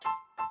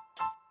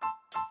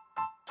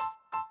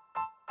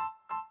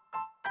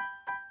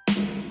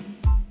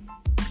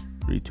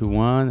3, 2,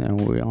 1,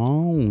 and we're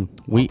on.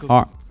 We Welcome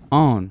are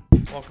on.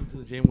 Welcome to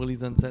the Jane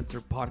Willie's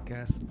Uncensored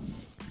podcast.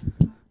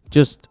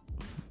 Just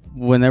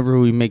whenever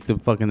we make the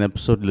fucking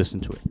episode,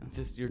 listen to it.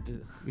 Just your,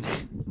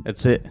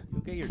 That's it.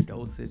 you get your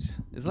dosage.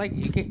 It's like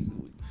you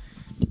can.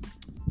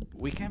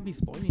 We can't be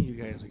spoiling you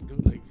guys, like,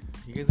 dude. Like,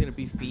 you guys gonna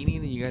be feeding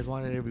and you guys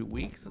want it every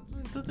week. So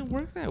it doesn't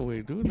work that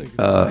way, dude. Like, it's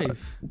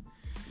life.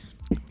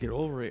 Get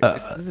over it.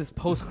 This is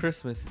post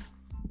Christmas.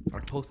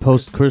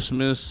 Post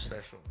Christmas.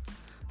 Special.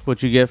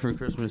 What you get for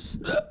Christmas?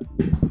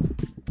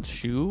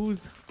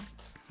 Shoes,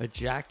 a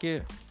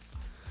jacket.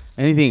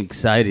 Anything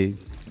exciting?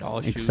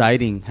 Oh, shoes.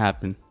 Exciting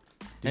happened.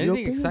 Did you Anything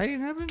open it? exciting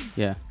happened?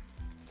 Yeah.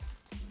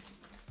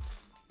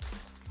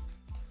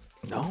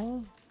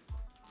 No.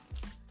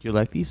 You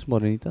like these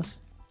morenitas?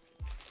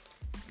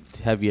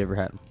 Have you ever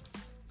had them?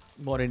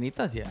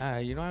 Morenitas, yeah.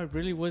 You know, I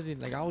really wasn't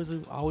like I was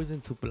always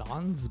into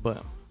blondes,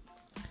 but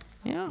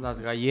yeah. Las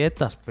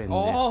galletas, pendejo.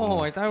 Oh,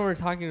 I thought we were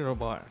talking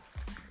about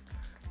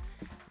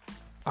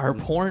our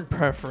porn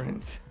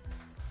preference.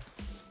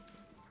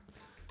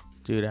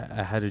 Dude,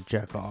 I had to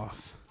jack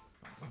off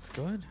That's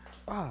good.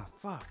 Ah,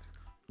 fuck.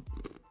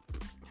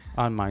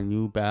 on my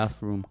new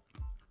bathroom.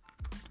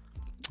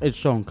 It's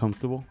so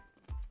uncomfortable.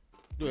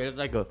 Dude, it's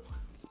like a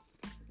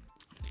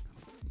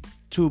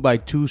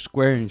 2x2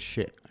 square and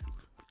shit.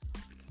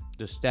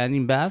 The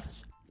standing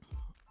baths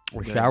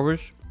or Okay.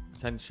 showers.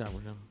 Time to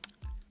shower now.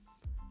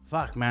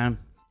 Fuck, man.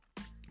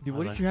 Dude,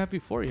 what did you have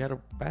before? You had a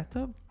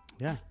bathtub?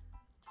 Yeah.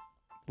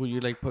 Will you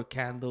like put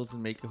candles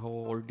and make a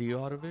whole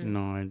ordeal out of it?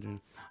 No, I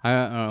didn't.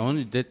 I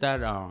only did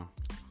that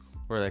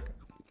where, like,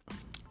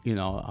 you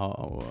know,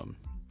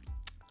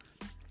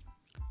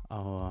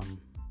 ¿cómo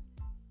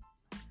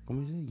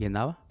dice?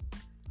 Llenaba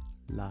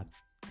la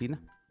tina.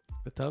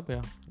 The tub,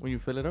 yeah. When you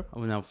fill it up?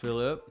 When I fill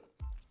it up,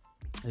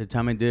 the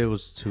time I did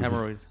was to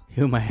Hemorrhoids.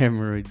 heal my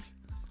hemorrhoids.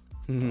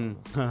 Other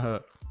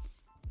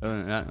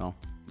than that, no.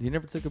 You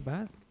never took a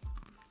bath?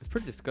 It's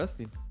pretty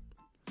disgusting.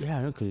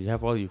 Yeah, because you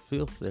have all your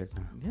filth there.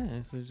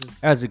 Yeah, so it's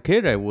just. As a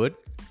kid, I would.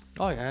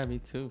 Oh, yeah, me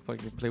too. If I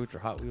could play with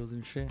your Hot Wheels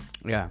and shit.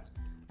 Yeah.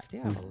 I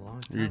think I have a long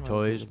time. Your I haven't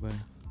toys. taken a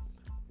bath.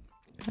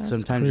 That's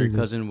Sometimes crazy.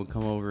 your cousin would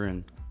come over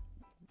and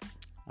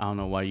I don't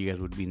know why you guys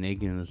would be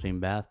naked in the same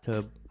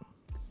bathtub.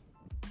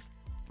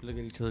 Look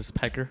at each other's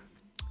pecker.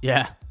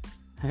 Yeah.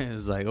 It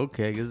was like,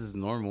 okay, I guess it's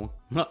normal.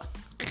 But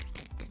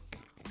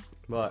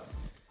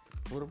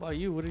What about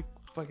you? What did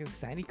fucking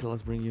Santa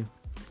Claus bring you?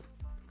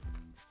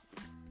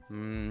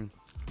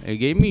 it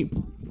gave me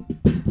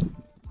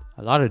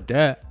a lot of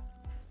debt.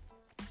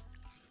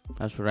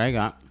 That's what I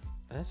got.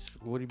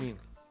 What do you mean?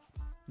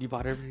 You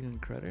bought everything on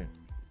credit?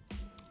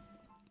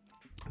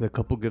 The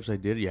couple gifts I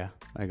did, yeah.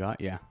 I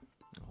got, yeah.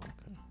 Oh,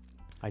 okay.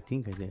 I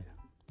think I did.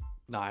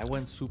 No, I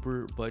went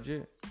super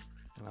budget,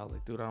 and I was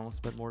like, dude, I don't want to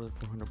spend more than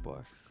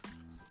 $400.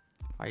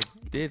 I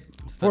did.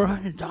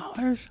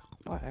 $400?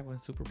 Oh, I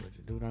went super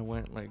budget, dude. I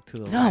went like to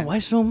the. No, Vans. why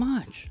so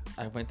much?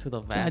 I went to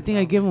the van. I think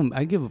I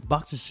give a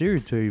box of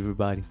cereal to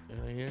everybody.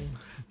 Right here.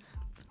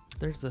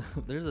 There's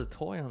a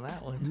toy on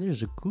that one. And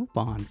there's a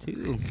coupon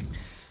too.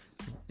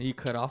 You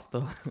cut off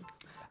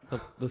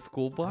the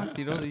school box.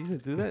 You know they used to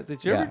do that.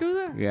 Did you ever do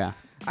that? Yeah.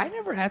 I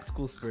never had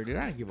school spirit, dude.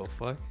 I didn't give a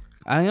fuck.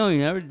 I know you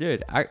never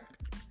did.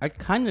 I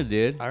kind of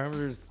did. I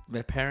remember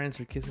my parents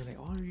or kids were like,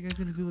 "Oh, are you guys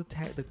gonna do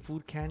the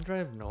food can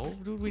drive?" No,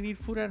 dude, we need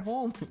food at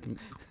home.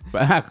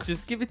 Back.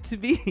 Just give it to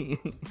me.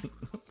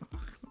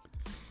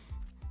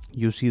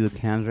 You see the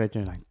cans right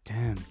there, like,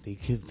 damn, they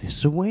give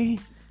this away?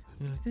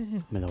 You're like,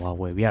 "Damn." Me lo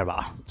voy a huevear,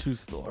 va. True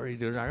story,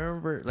 dude. I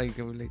remember like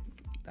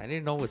I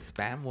didn't know what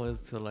spam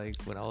was till like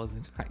when I was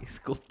in high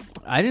school.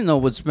 I didn't know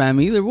what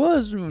spam either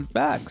was.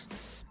 Facts.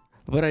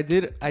 But I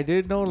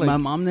did know like My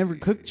mom never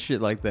cooked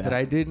shit like that. But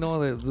I did know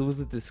that it was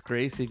a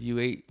disgrace if you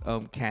ate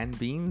canned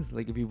beans,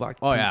 like if you bought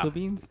Oh, yeah. pizza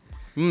beans.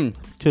 To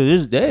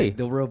this day.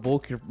 They'll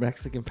revoke your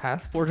Mexican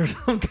passport or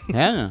something.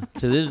 Yeah,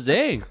 to this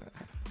day.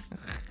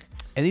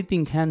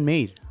 Anything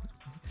handmade.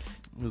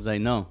 Was like,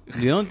 no.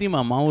 The only thing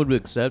my mom would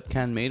accept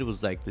handmade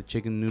was like the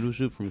chicken noodle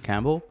soup from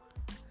Campbell.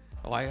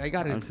 Oh, I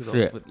got into those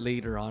shit. but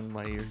later on in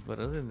my years. But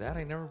other than that,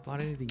 I never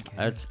bought anything canned.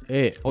 That's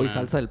it. Oh, y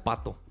man. salsa del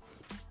pato.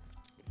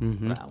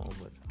 Mhm. That one,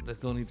 but that's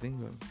the only thing.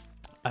 Man.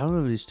 I don't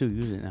know if they still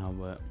use it now,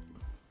 but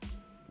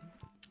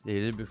they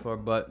did before.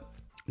 But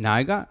now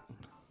I got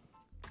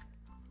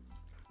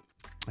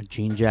a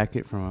jean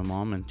jacket from my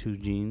mom and 2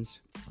 jeans.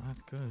 Oh,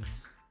 that's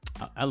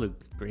good. I look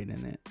great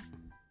in it.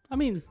 I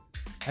mean,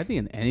 I think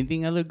in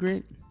anything I look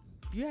great.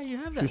 Yeah, you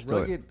have True that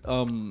story.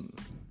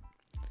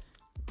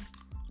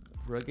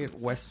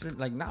 rugged Western,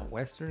 like not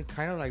Western,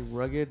 kind of like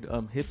rugged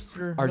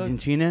hipster. Look.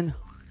 Argentinian?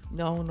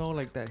 No,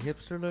 like that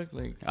hipster look,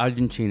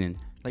 Argentinian.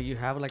 like you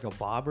have like a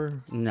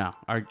bobber. No,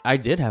 I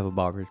did have a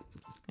barber.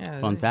 Yeah.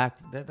 Fun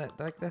fact.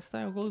 That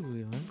style goes with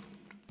you, man.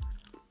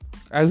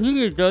 I think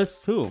it does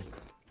too.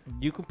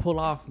 You could pull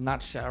off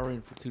not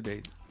showering for 2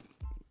 days.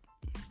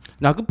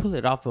 Now I could pull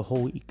it off a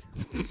whole week.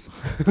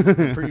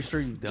 I'm pretty sure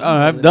you've done. Oh,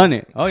 I've done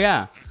it. Oh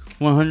yeah,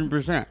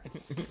 100%.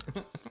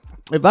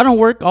 If I don't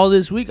work all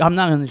this week, I'm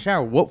not gonna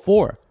shower. What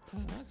for? Oh,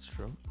 that's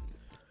true.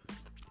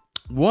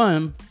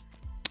 One,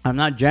 I'm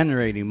not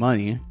generating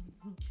money.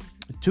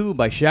 2,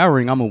 by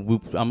showering, I'm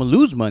gonna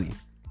lose money.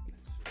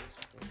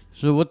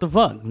 So what the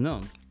fuck?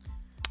 No.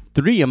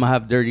 3, I'm gonna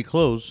have dirty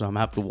clothes, so I'm gonna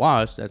have to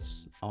wash.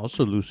 That's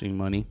also losing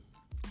money.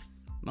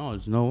 No,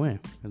 there's no way.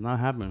 It's not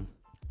happening.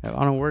 If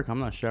I don't work, I'm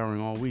not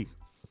showering all week.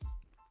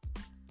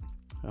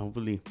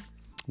 Hopefully,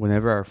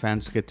 whenever our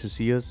fans get to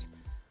see us,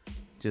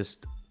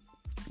 just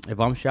if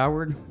I'm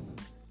showered,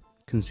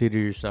 consider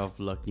yourself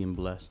lucky and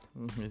blessed.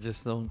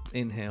 Just don't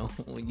inhale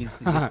when you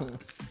see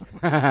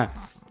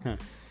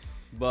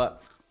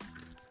But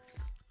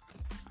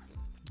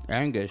I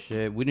didn't get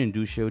shit. We didn't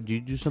do shit. Did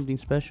you do something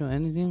special?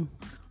 Anything?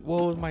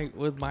 Well,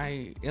 with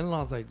my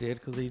in-laws, I did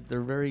because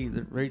they're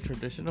very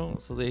traditional.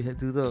 So they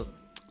do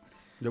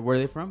Where are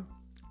they from?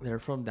 they're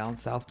from down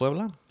south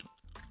Puebla.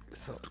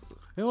 So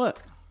You know what?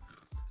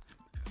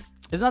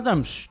 It's not that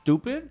I'm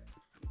stupid.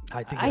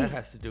 I think that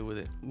has to do with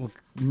it. Well,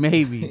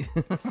 maybe.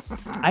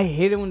 I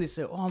hate it when they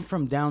say, "Oh, I'm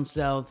from down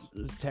south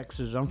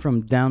Texas. I'm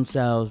from down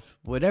south,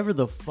 whatever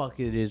the fuck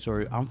it is,"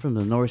 or "I'm from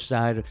the north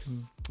side."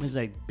 It's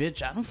like,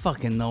 bitch, I don't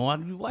fucking know.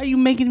 Why are you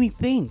making me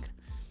think?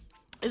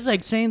 It's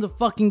like saying the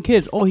fucking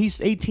kids, "Oh,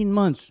 he's 18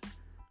 months."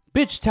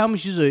 Bitch, tell me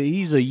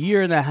he's a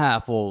year and a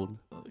half old.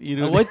 You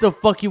know What the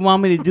fuck you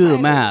want me to do the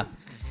math?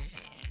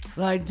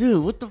 Like,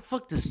 dude, what the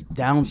fuck does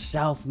down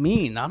south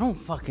mean? I don't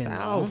fucking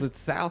know. It's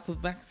south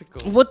of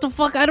Mexico. What the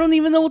fuck? I don't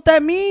even know what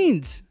that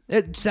means.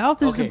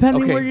 South is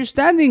depending where you're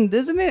standing,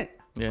 isn't it?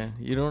 Yeah,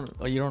 you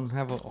don't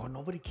have a. Oh,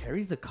 nobody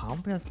carries the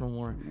compass no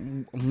more.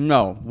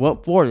 No.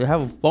 What for? They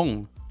have a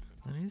phone.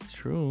 That is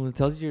true. It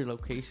tells you your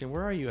location.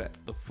 Where are you at?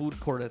 The food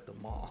court at the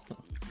mall.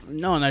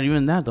 No, not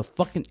even that. The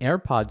fucking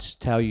AirPods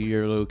tell you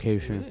your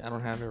location. Really? I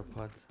don't have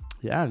AirPods.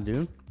 Yeah,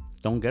 dude.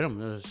 Don't get them.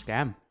 They're a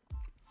scam.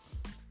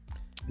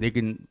 They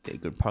could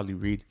probably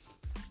read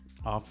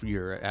off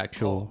your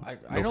actual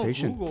I know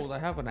location. Google. I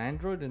have an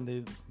Android, and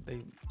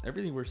they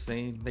everything we're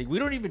saying. Like, we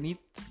don't even need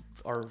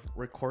our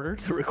recorder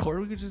to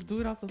record. We could just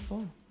do it off the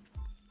phone.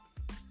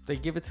 They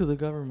give it to the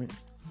government.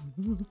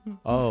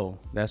 Oh,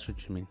 that's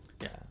what you mean.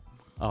 Yeah.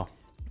 Oh,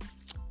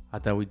 I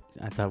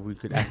thought we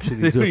could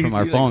actually do it from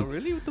our Like, phone.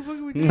 really? What the fuck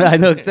are we doing? I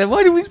know.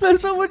 Why do we spend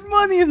so much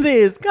money in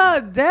this?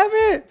 God damn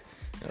it!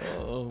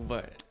 Oh,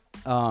 but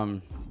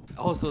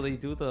so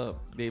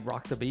they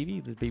rock the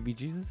baby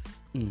Jesus,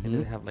 and then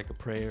they have like a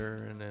prayer,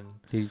 and then.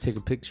 Did you take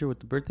a picture with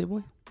the birthday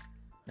boy?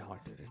 No, I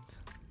didn't.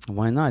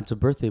 Why not? It's a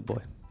birthday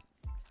boy.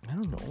 I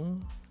don't know.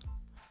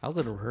 I was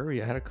in a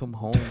hurry. I had to come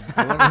home.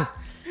 I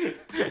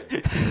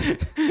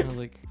was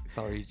like,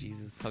 sorry,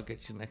 Jesus. I'll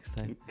get you next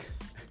time.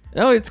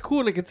 No, it's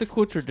cool. Like, it's a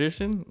cool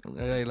tradition.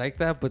 I like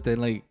that. But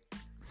then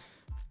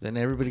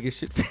everybody gets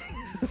shit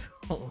faced.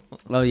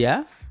 Oh,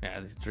 yeah? Yeah,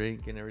 this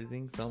drink and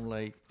everything. So I'm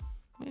like,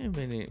 wait a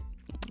minute.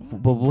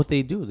 But what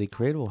they do, they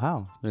cradle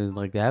how? There's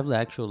like they have the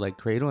actual like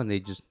cradle and they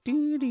just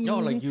No,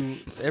 like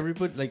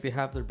everybody, like they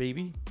have their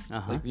baby.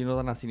 Uh-huh. Like, you know,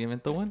 the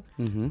nacimiento one?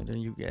 Mm-hmm. And then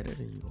you get it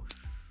and you go.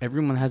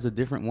 Everyone has a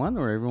different one,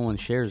 or everyone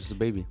shares the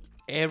baby?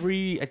 I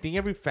think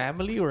every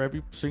family or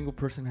every single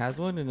person has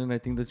one, and then I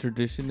think the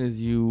tradition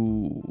is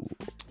you.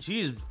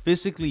 She just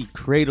physically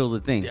cradle the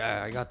thing.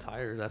 Yeah, I got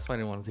tired. That's why I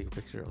didn't want to take a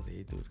picture. I was like,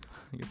 hey, dude,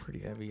 you're pretty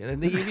heavy. And then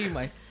they gave me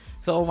my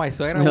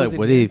suegra. Like,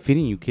 what are they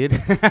feeding you, kid?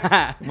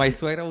 My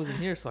suegra wasn't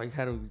here, so I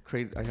had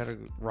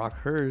to rock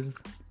hers.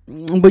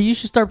 But you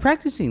should start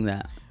practicing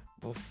that.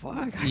 Well,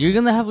 fuck. You're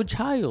gonna have a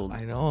child.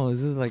 I know. This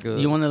is like a.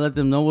 You want to let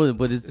them know what?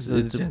 But it's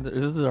this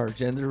is our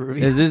gender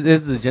reveal. This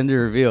is a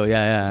gender reveal.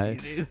 Yeah,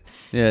 It is.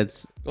 yeah.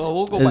 It's Well,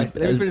 we'll go by. Let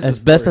me finish as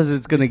the best story. as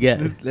it's gonna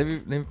get. Let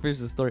me finish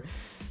the story.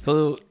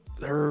 So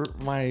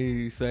my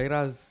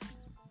suegra's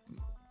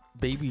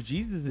baby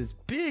Jesus is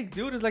big,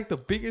 dude. It's like the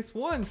biggest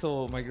one.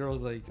 So my girl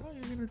was like, "Oh,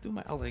 you're gonna do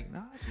my?" I was like,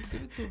 "Nah, just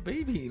give it to a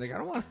baby. Like, I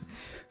don't want."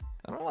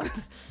 So I was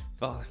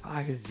like,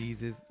 "Fuck, it's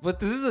Jesus." But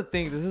this is the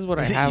thing. This is what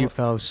I have. You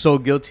felt so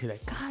guilty.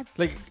 Like, God,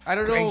 Like, I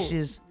don't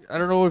gracious. know. I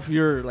don't know if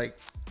you're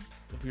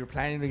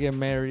planning to get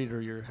married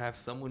or you have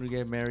someone to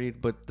get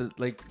married. But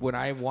when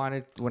I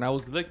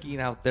was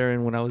looking out there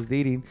and when I was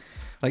dating,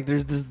 like,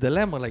 there's this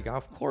dilemma. Like,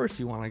 of course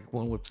you want like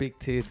one with big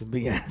tits and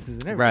big asses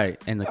and everything.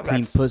 Right, and the Yeah,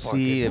 clean that's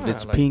pussy. fucking- If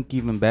it's like- pink,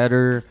 even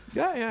better.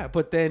 Yeah.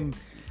 But then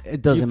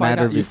It doesn't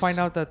matter if you it's find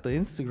out that the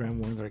Instagram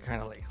ones are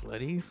kind of like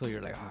slutty, so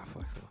you're like, oh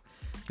fuck. So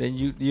then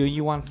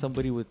you want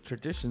somebody with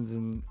traditions,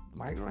 and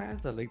my girl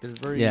has that. Like, there's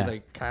very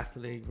like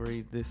Catholic,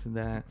 very this and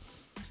that.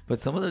 But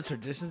some of the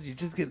traditions, you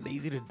just get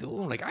lazy to do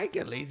them. Like, I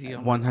get lazy.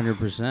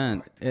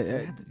 100%.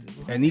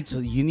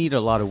 You need a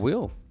lot of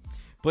will.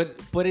 But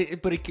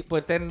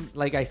then,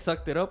 like, I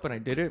sucked it up and I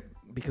did it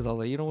because I was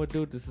like, you know what,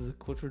 dude, this is a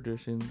cool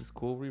tradition. It's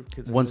cool.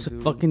 Kids are Once a gonna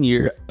do fucking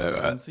year.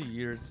 once a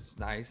year, it's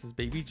nice. It's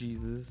baby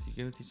Jesus.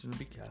 You're gonna teach them to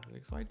be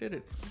Catholic, so I did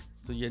it.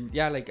 So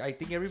yeah, like, I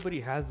think everybody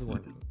has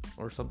one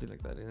or something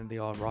like that, and then they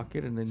all rock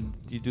it, and then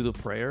you do the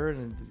prayer, and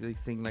then they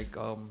sing like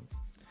I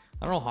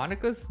don't know,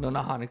 Hanukkahs. No,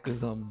 not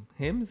Hanukkahs.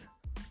 Hymns.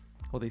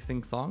 Well, they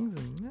sing songs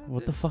and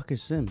What the fuck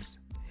is Sims?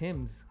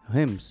 hymns.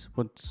 Hymns.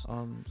 What's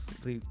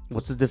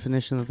the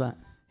definition of that?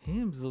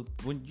 Hymns.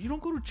 When you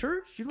don't go to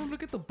church, you don't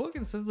look at the book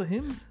and it says the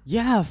hymns.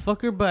 Yeah,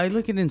 fucker, but I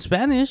look it in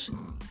Spanish.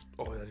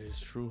 Oh, that is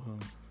true, huh?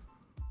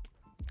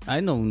 I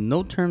know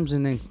no terms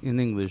in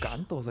English.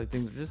 Cantos, I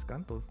think they're just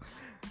cantos.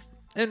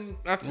 And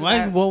after Why?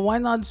 that, Well, why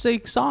not say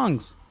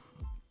songs?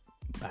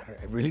 I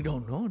really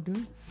don't know,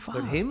 dude. Fuck.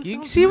 But hymns.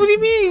 You see what do you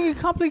mean? You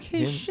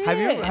complicate Hymns. shit.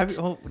 Have you?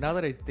 Oh, now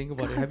that I think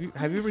about it, have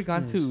you ever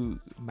gone Yes. to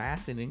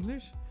mass in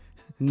English?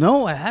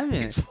 No, I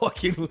haven't.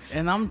 Fucking.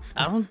 And I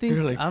don't think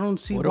You're like, I don't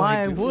see what do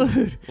why I do?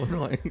 would. What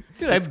do I?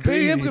 Dude, I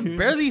could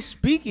barely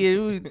speak it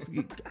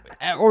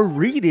or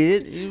read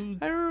it.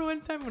 I remember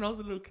one time when I was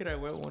a little kid, I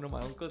went with one of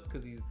my uncles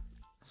because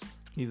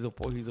he's a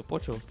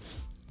pocho,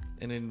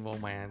 and then well,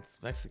 my aunt's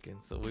Mexican,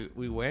 so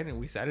we went and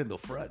we sat in the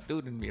front,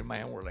 dude, and me and my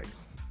aunt were like,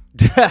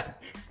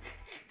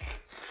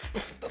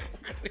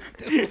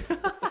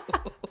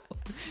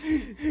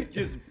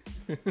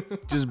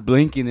 just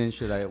blinking and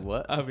shit.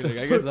 What? I'll be like,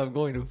 I guess I'm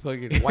going to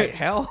fucking white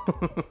hell.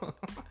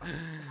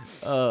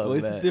 Oh, Well,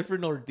 it's a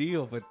different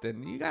ordeal, but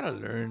then you gotta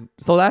learn.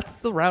 So that's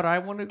the route I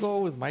want to go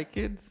with my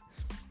kids.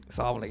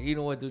 So I'm like, you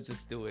know what, dude,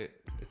 just do it.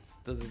 It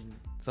doesn't.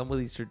 Some of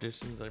these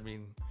traditions, I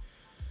mean,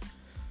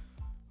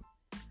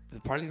 they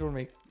probably don't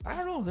make.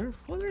 I don't know.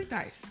 They're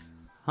nice.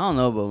 I don't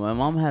know, but my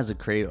mom has a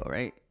cradle,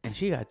 right? And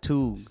she got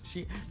two.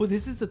 Well,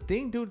 this is the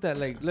thing, dude. That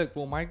like, look,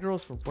 well, my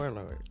girl's from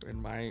Puebla, right?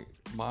 And my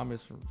mom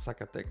is from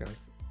Zacatecas,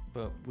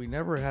 but we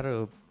never had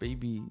a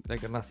baby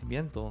like a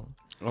nacimiento.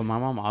 Oh, my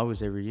mom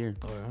always every year,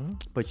 Oh yeah.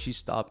 but she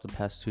stopped the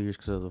past 2 years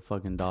because of the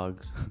fucking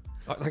dogs.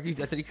 Like I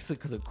thought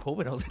because of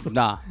COVID. I was like,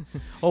 Nah.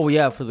 Oh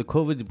yeah, for the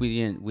COVID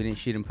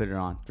she didn't put it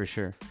on for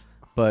sure.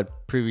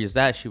 But previous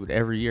that she would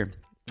every year.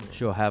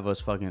 She'll have us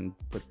fucking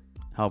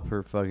help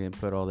her fucking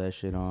put all that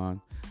shit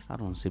on. I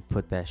don't want to say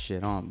put that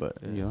shit on, but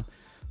you know,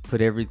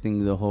 put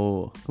everything, the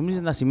whole. ¿Cómo dice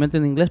nacimiento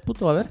en inglés,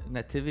 puto? A ver.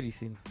 nativity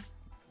scene.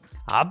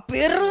 Ah,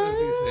 perro.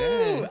 Sí,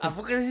 sí. ¿A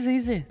poco así se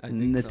dice? I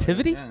think so,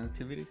 Nativity? yeah,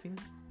 nativity scene.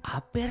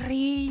 Ah,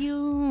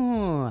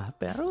 perrillo. Ah,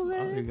 perro, Oh,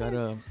 güey. you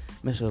gotta.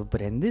 Me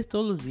sorprendes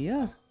todos los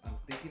días. I'm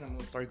thinking I'm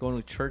gonna start going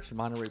to church in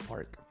Monterey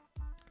Park.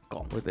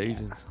 With the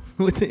Asians.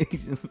 With the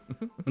Asians.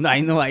 No,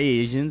 I know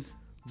Asians.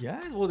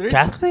 Yeah, well, there's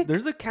Catholic?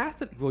 There's a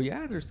Catholic. Well,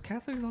 yeah, there's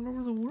Catholics all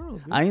over the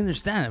world. Dude. I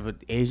understand it, but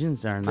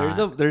Asians are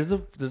not. There's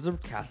a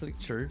Catholic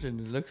church and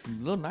it looks a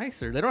little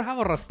nicer. They don't have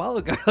a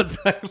raspado guy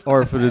outside.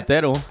 Or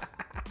frutero.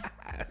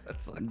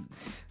 That sucks.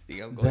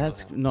 Think I'm going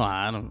That's to no,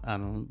 I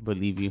don't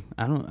believe you.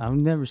 I've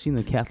never seen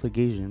a Catholic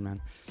Asian,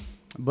 man.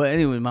 But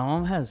anyway, my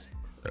mom has.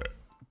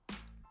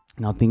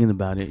 Now thinking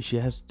about it, she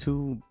has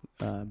two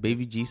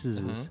baby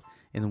Jesuses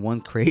in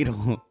one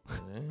cradle.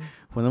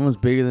 One of them's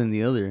bigger than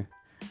the other.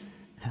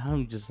 And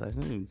I'm just like,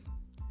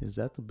 is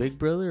that the big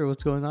brother or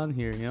what's going on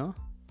here? You know?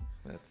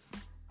 That's.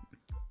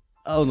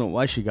 I don't know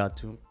why she got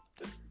to him.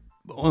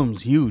 But one of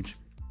them's huge.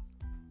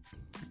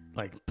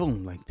 Like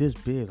boom, like this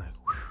big, like.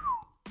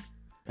 Whew.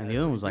 And the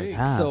other one was like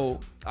half. So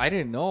I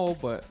didn't know,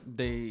 but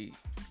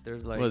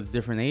there's like What,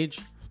 different age?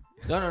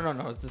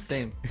 no, it's the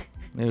same.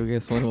 Maybe I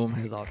guess one of them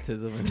has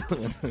autism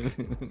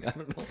and I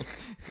don't know.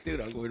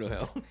 Dude, I'm going to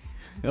hell.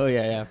 Oh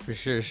yeah, for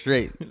sure,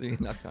 straight,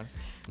 Knock on.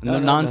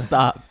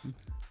 non-stop.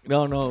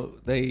 No,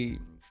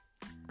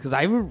 because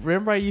I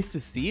remember I used to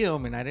see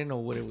them and I didn't know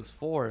what it was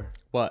for.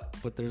 What?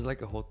 But there's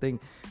like a whole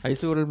thing. I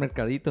used to go to the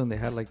Mercadito and they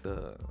had like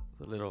the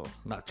little,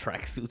 not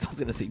tracksuits, I was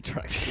gonna say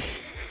tracksuits.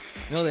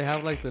 No, they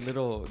have like the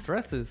little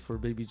dresses for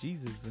baby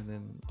Jesus, and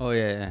then Oh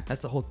yeah.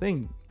 that's the whole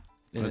thing.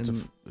 And It's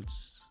then,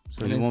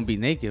 so and you won't it's- be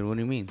naked. What do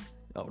you mean?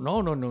 oh,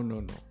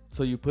 no.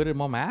 So you put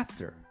him on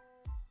after.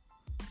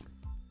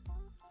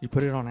 You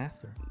put it on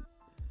after.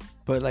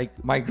 But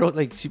like my girl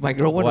went Why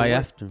to work.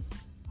 after?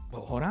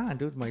 Well, hold on,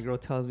 dude. My girl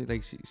tells me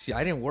like she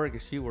I didn't work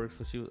and she works,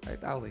 so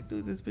I was like,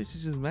 dude, this bitch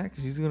is just mad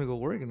because she's gonna go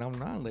work and I'm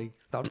not. Like,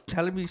 stop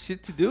telling me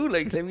shit to do.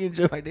 Like, let me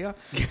enjoy my day off.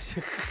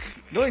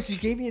 No, and she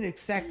gave me an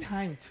exact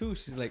time too.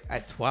 She's like,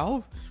 at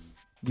 12,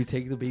 you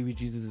take the baby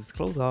Jesus'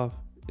 clothes off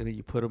and then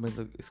you put him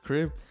in his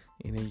crib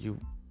and then you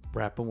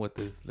wrap him with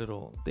this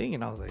little thing.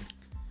 And I was like,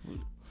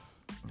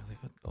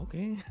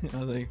 okay. I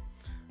was like,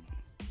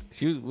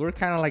 we're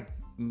kind of like.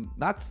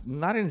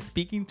 Not in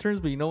speaking terms,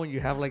 but you know when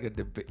you have like a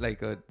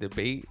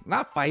debate,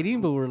 not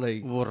fighting, but we're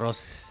like,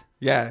 Borroses.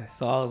 yeah.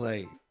 So I was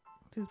like,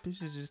 this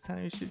bitch is just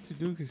telling me shit to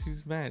do because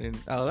she's mad, and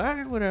I was like, all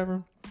right,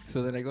 whatever.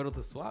 So then I go to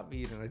the swap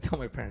meet and I tell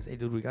my parents, hey,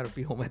 dude, we gotta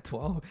be home at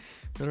 12.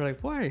 They're like,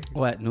 why?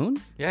 What, at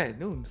noon? Yeah, at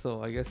noon.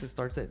 So I guess it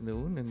starts at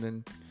noon, and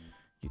then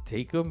you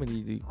take him and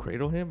you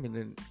cradle him, and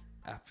then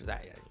after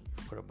that, yeah,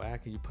 you put him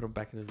back and you put him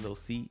back in his little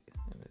seat,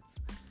 and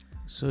it's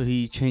So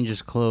he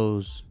changes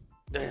clothes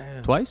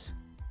yeah. twice?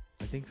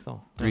 I think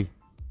so. 3.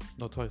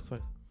 No, twice.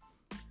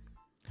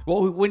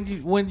 Well, when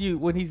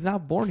he's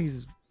not born,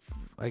 he's,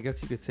 I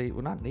guess you could say,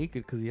 well, not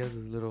naked because he has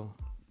his little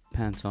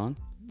Pants on.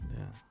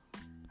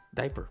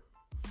 diaper.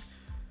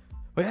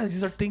 But yeah,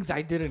 these are things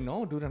I didn't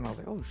know, dude, and I was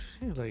like, oh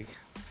shit, like.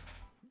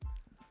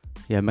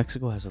 Yeah,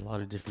 Mexico has a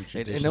lot of different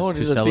And traditions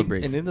to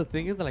celebrate. and then the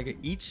thing is, like,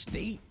 each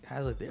state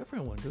has a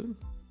different one, dude.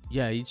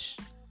 Yeah,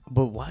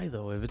 but why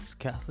though? If it's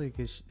Catholic,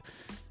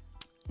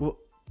 well,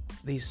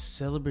 they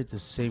celebrate the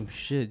same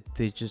shit.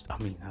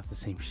 Not the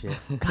same shit.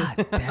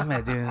 God damn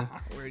it, dude.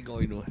 We're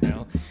going to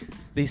hell.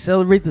 They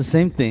celebrate the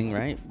same thing,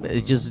 right? But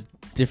it's just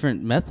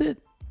different method.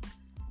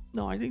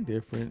 No, I think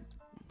different.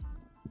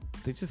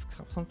 They just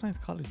sometimes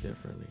call it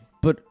differently.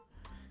 But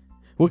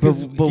Well,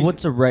 but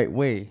what's the right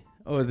way?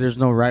 Oh, there's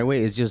no right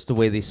way. It's just the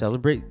way they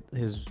celebrate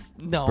his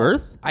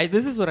birth.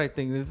 This is what I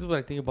think. This is what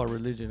I think about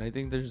religion. I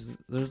think there's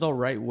no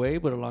right way,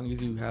 but as long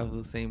as you have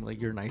the same, like,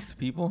 you're nice to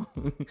people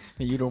and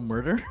you don't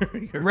murder.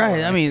 You're Right.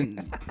 alright. I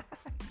mean,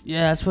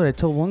 yeah, that's what I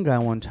told one guy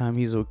one time.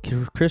 He's a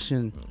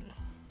Christian,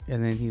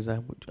 and then he's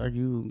like, "Are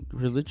you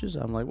religious?"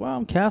 I'm like, "Well,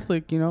 I'm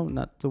Catholic. You know,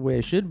 not the way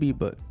I should be,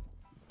 but."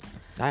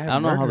 I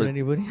don't know how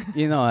anybody.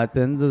 You know, at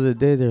the end of the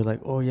day, they're like,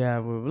 "Oh yeah,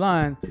 we're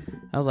blind."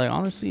 I was like,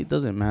 honestly, it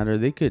doesn't matter.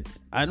 They could.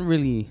 I'm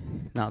really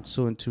not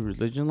so into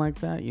religion like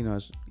that. You know,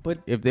 But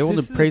if they want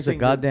this to is the praise a thing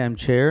goddamn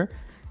chair,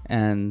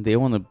 and they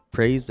want to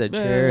praise that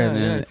chair, and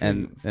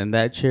then and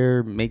that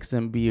chair makes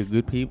them be a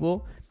good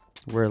people,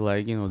 where,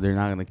 like, you know, they're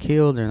not gonna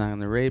kill, they're not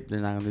gonna rape,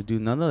 they're not gonna do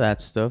none of that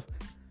stuff.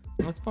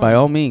 That's fine. By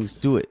all means,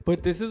 do it.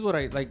 But this is what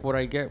I like. What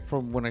I get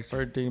from when I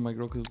started dating my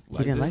girl, because He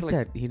didn't like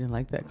that. He didn't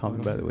like that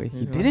comment, by the way.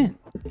 He know? didn't.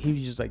 He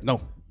was just like,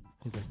 no,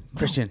 He's like, no,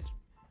 Christians.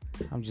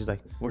 I'm just like,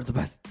 we're the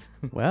best.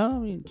 well, I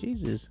mean,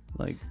 Jesus,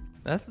 like,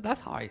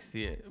 That's how I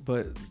see it.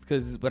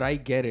 But I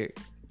get it.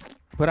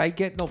 But I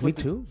get no. But me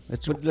too.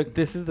 That's But look,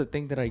 this is the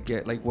thing that I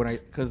get. Like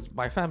because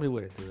my family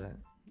wouldn't do that,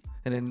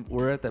 and then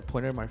we're at that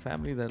point in my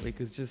family that, like,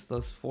 it's just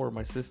us four: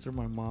 my sister,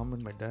 my mom,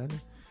 and my dad.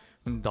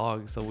 And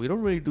dogs, so we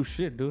don't really do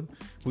shit, dude.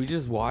 We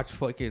just watch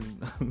fucking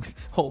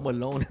Home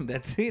Alone, and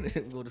that's it,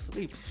 and go to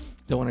sleep.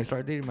 So when I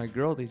started dating my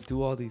girl, they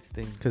do all these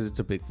things, because it's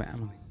a big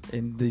family.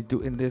 and they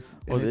do in this.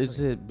 Or is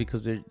it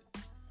because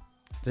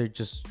they're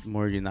just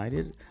more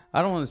united?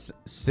 I don't want to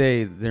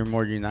say they're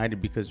more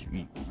united because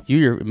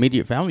your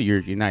immediate family, you're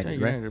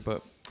united,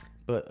 right?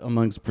 But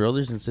amongst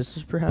brothers and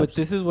sisters, perhaps. But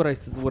this is what I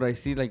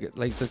see, like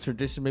the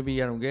tradition.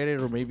 Maybe I don't get it,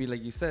 or maybe,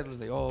 like you said,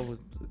 like, oh,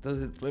 it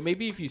doesn't.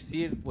 Maybe if you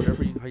see it,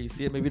 how you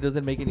see it, maybe it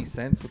doesn't make any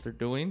sense what they're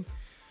doing.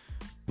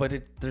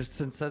 But there's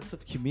a sense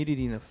of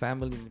community and a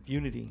family and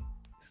unity,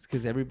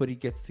 because everybody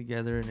gets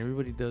together and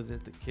everybody does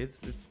it. The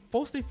kids, it's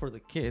mostly for the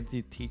kids.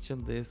 You teach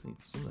them this and you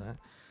teach them that.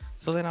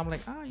 So then I'm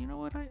like, you know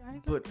what? I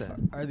like that.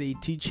 Are they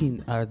teaching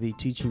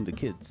the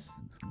kids?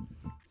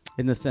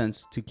 In the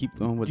sense to keep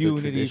going with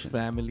Unity, the tradition.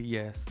 family,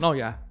 yes. No,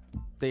 yeah.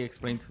 They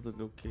explain to the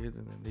little kids,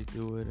 and then they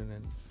do it, and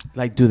then.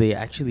 Like, do they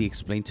actually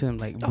explain to them?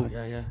 Like,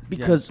 Yeah.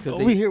 Because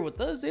over here with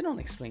us, they don't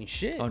explain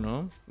shit. Oh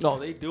no, no,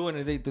 they do it,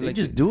 and they do. They like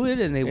just do it,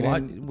 and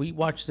then, we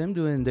watch them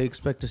do it, and they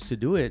expect us to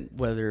do it,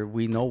 whether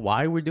we know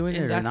why we're doing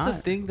it or not. That's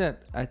the thing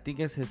that I think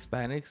as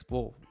Hispanics,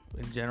 well,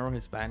 in general,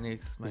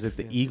 Hispanics. Is it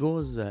the ego?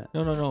 Is that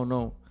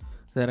No.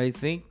 That I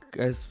think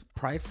as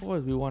prideful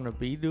as we want to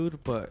be,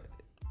 dude, but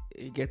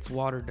it gets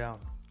watered down.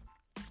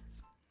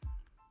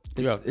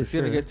 It's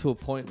gonna get to a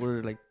point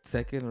where, like,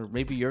 second, or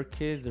maybe your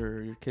kids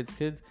or your kids'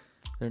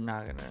 they're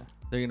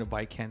gonna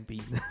buy canned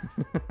beans.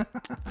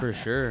 for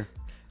sure?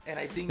 And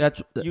I think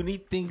That's you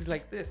need things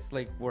like this,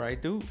 like what I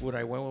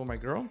went with my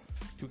girl,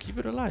 to keep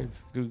it alive,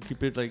 to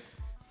keep it like.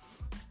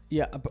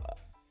 Yeah, but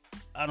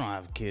I don't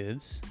have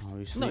kids,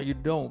 obviously. No, you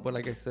don't. But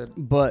like I said,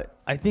 But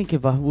I think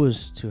if I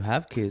was to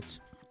have kids,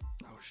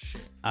 oh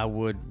shit, I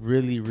would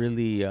really,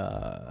 really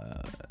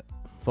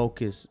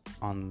focus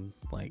on,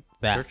 like,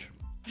 that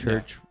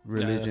church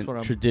religion,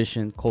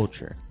 tradition,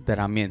 culture that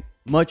I'm in,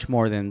 much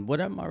more than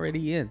what I'm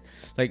already in.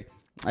 Like,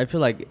 I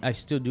feel like I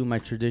still do my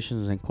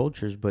traditions and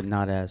cultures, but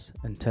not as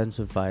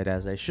intensified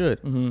as I should,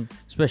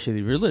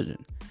 especially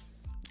religion.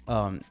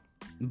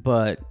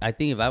 But I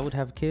think if I would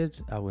have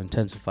kids, I would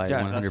intensify it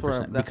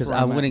 100%, because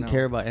I wouldn't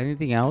care about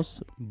anything else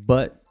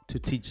but to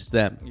teach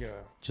them,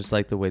 just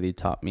like the way they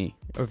taught me,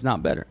 or if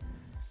not better.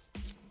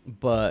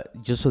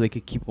 But just so they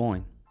could keep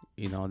going,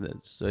 you know,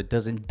 so it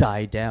doesn't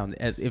die down.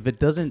 If it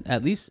doesn't,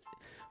 at least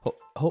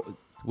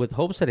with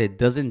hopes that it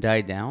doesn't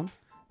die down,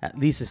 at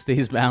least it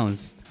stays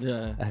balanced.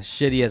 Yeah. As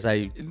shitty as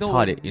I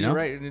taught it, you know?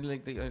 Right. And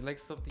I like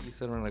something you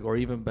said, or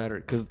even better,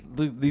 because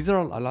these are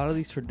a lot of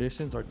these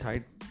traditions are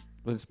tied,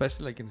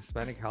 especially like in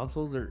Hispanic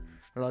households, a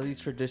lot of these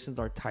traditions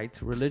are tied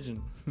to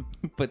religion.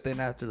 But then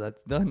after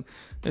that's done,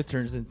 it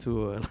turns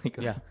into like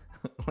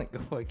a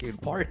fucking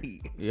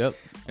party. Yep.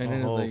 And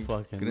then it's like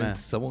fucking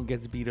mess. Someone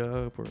gets beat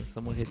up, or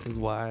someone hits his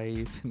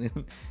wife, and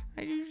then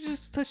you're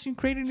just touching,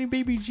 cradling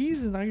baby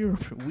Jesus. Now you're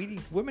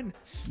weeding women.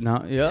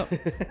 No. Yep.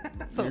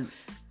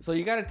 So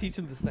you gotta teach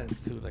them the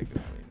sense too. Like, I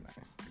mean,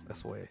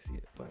 that's the way I see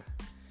it.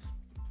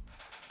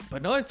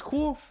 But no, it's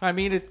cool. I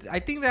mean, I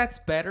think that's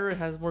better. It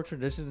has more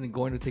tradition than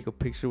going to take a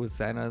picture with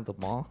Santa at the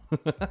mall.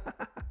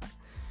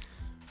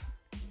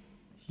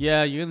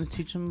 Yeah, you're gonna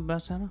teach them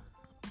about Santa?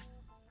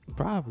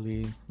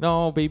 Probably.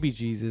 No, baby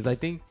Jesus. I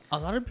think a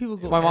lot of people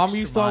go. My mom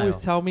used to always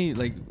tell me,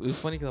 like, it was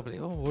funny because I'd be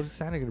like, oh, what is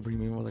Santa gonna bring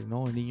me? And we're like,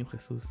 no, el niño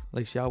Jesús.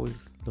 Like, she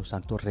always. Los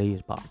Santos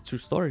Reyes, pa. True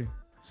story.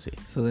 Sí.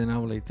 So then I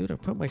was like, dude, I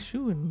put my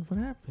shoe in. What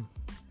happened?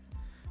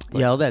 But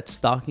yeah, all that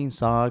stocking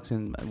socks,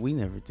 and we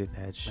never did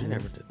that shit. I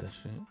never did that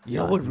shit. You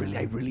know what?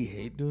 I really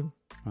hate, dude.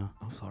 Huh.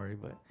 I'm sorry,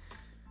 but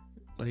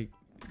like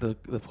the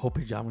whole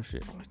pajama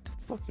shit. I'm like, the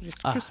fuck is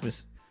Ah.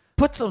 Christmas?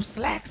 Put some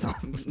slacks on.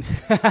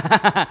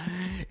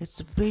 It's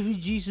the baby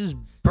Jesus'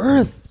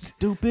 birth,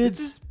 stupids.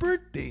 It's his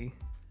birthday.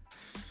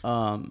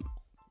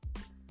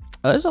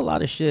 There's a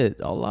lot of shit,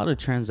 a lot of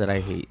trends that I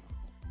hate.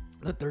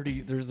 The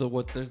 30. There's the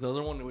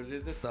other one. What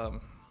is it? The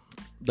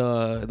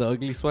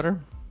ugly sweater.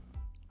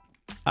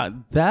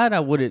 That I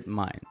wouldn't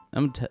mind.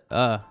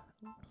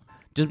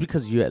 Just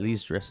because you at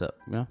least dress up,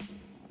 you know.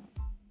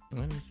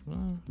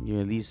 You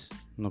at least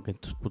no que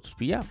tus putos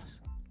pijamas.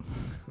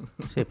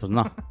 Sí, pues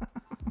no.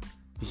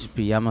 Tus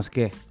pijamas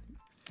que.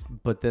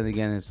 But then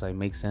again, it's like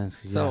makes sense.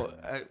 So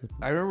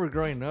I remember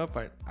growing up.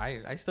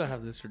 I still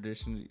have this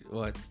tradition.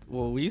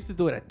 Well, we used to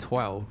do it at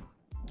 12.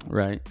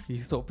 Right. You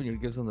used to open your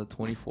gifts on the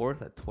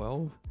 24th at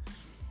 12.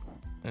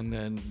 And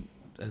then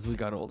as we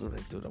got older,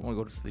 like, dude, I want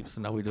to go to sleep.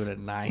 So now we do it at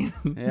 9.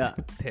 Yeah.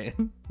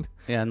 10.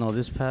 Yeah, no,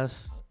 this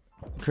past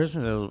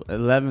Christmas, it was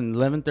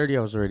 11:30,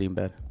 I was already in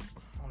bed.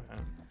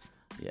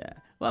 Yeah.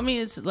 Well, I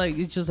mean, it's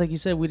just like you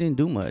said, we didn't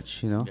do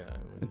much, you know? Yeah.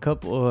 A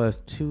couple,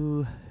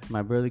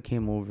 my brother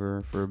came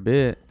over for a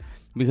bit.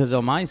 Because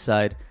on my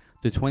side,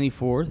 the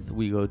 24th,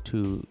 we go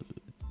to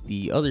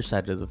the other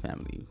side of the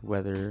family.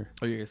 Whether...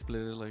 Oh, you guys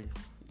split it like...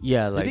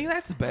 Yeah, I like... think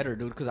that's better,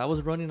 dude, because I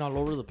was running all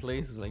over the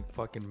place. It was like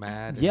fucking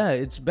mad. Yeah,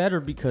 it's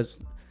better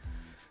because,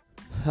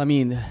 I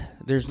mean,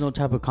 there's no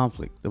type of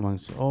conflict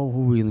amongst, oh,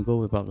 who are we going to go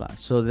with, blah, blah.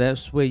 So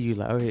that's where you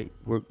like, okay,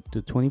 we're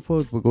the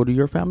 24th, we'll go to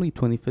your family,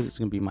 25th is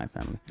going to be my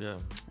family. Yeah.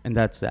 And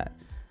that's that.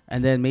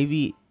 And then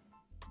maybe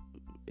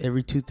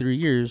every 2-3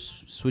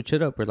 years, switch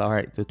it up. We're like, all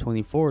right, the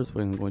 24th,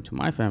 we're going to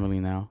my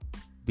family now.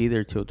 Be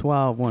there till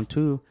 12, 1,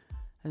 2.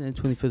 And then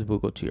 25th, we'll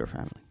go to your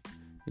family.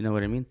 You know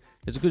what I mean?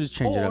 It's good to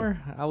change it up. Or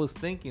I was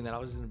thinking that I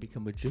was going to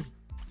become a Jew.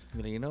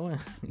 Like, you know what?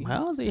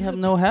 Well, they have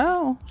no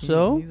how,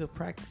 so he's a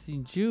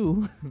practicing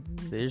Jew.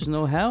 there's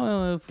no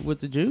how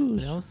with the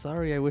Jews. No,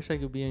 sorry. I wish I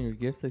could be on your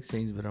gift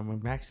exchange, but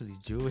I'm actually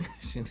Jewish.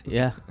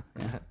 Yeah.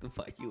 I have to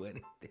buy you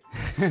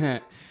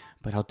anything.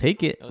 But I'll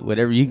take it,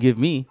 whatever you give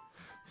me.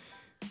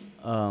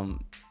 But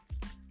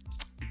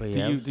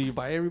yeah. Do you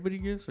buy everybody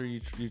gifts, or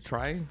you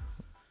try,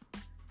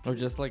 or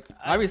just like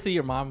obviously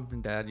your mom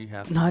and dad you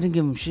have? No, I didn't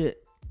give them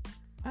shit.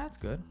 That's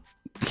good.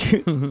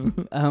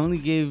 I only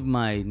gave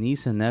my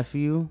niece and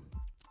nephew,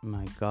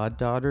 my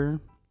goddaughter.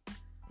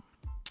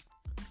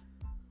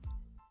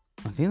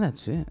 I think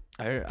that's it.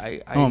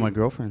 My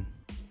girlfriend.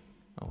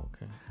 Oh,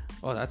 okay.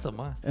 Oh, that's a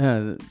must.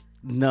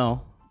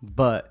 No,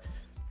 but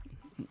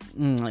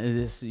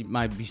this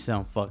might be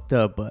sound fucked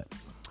up, but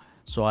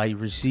so I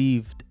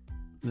received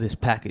this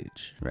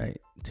package right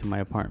to my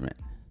apartment,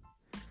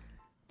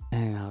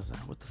 and I was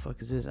like, "What the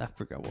fuck is this?" I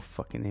forgot what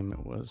fucking name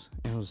it was.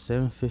 It was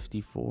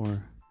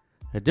 754,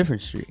 a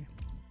different street,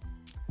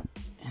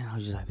 and I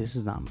was just like, "This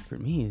is not for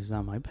me. It's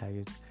not my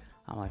package."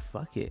 I'm like,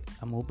 "Fuck it,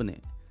 I'm opening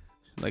it."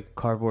 Like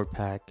cardboard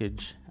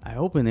package. I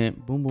open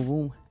it, boom, boom,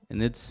 boom,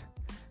 and it's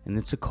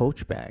a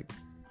Coach bag.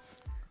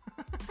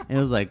 And it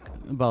was like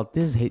about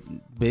this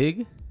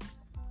big.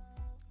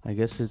 I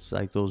guess it's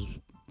like those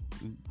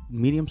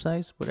medium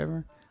size,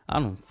 whatever. I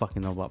don't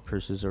fucking know about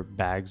purses or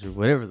bags or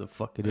whatever the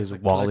fuck it is. A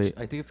wallet.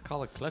 I think it's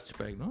called a clutch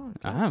bag. No,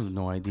 I have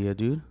no idea,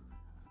 dude.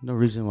 No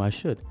reason why I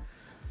should.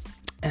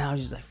 And I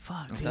was just like,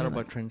 fuck, I dude. thought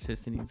about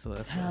transitioning, so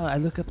that's Hell, I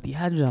look up the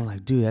address. I'm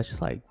like, dude, that's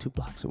just like 2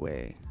 blocks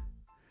away.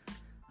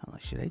 I'm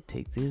like, should I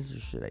take this or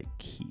should I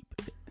keep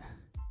it?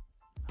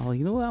 I'm like,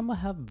 you know what? I'm gonna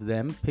have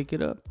them pick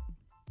it up.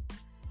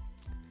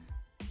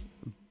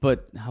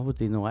 But how would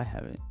they know I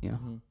have it? You know.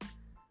 Mm-hmm.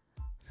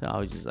 So I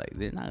was just like,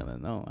 they're not gonna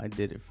know. I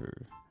did it for.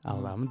 I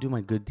was like, I'm gonna do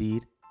my good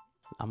deed.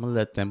 I'm gonna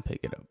let them pick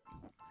it up.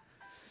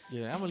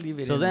 Yeah, I'm gonna leave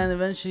it. So then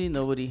eventually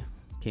nobody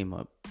came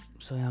up.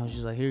 So I was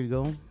just like, here you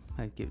go.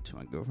 I give it to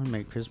my girlfriend.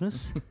 Merry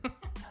Christmas.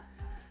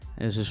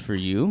 And this is for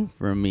you,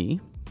 for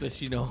me. Does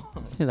she know?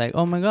 She's like,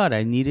 oh my god,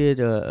 I needed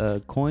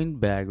a coin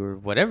bag or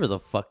whatever the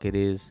fuck it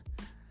is.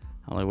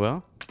 I'm like,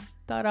 well,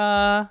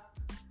 ta-da.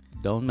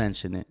 Don't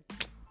mention it.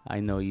 I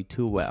know you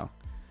too well.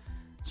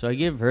 So I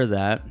give her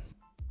that.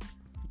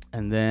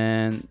 And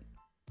then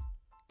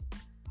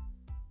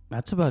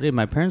that's about it.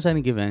 My parents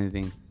didn't give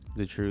anything,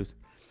 the truth.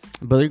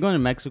 But they're going to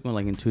Mexico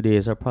like in 2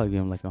 days. I'll probably give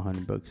them like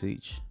 $100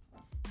 each.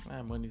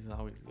 Man, money's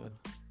always good.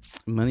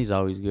 Money's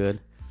always good.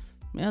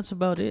 Man, that's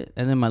about it.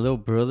 And then my little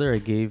brother, I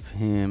gave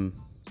him.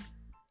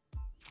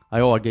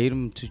 I gave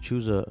him to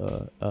choose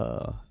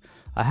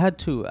I had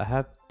to.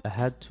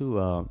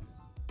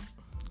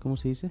 ¿Cómo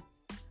se dice?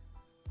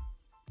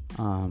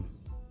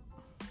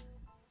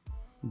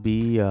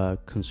 Be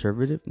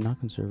conservative, not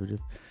conservative.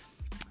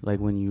 Like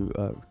when you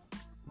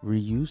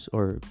reuse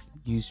or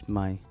use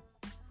my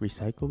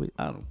recycle.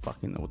 I don't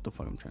fucking know what the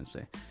fuck I'm trying to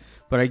say.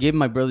 But I gave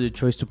my brother the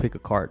choice to pick a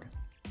card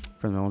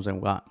from the ones I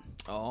got.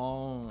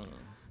 Oh.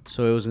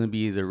 So it was gonna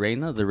be either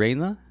Reina,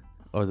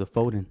 or the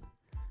Foden.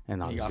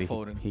 And obviously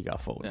he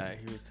got Foden. Yeah,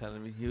 he was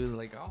telling me. He was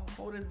like, "Oh,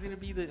 Foden's gonna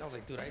be the." I was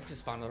like, "Dude, I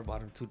just found out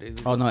about him 2 days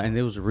ago." Oh no, and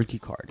it was a rookie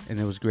card, and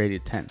it was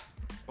graded 10.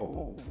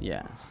 Oh.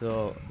 Yeah,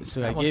 so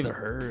that I gave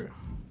her.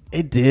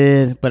 It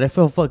did, but I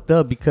felt fucked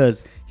up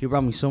because he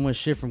brought me so much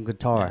shit from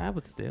Qatar. Yeah,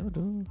 but still,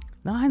 dude.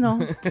 No, I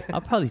know.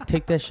 I'll probably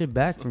take that shit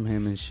back from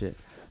him and shit.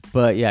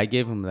 But yeah, I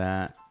gave him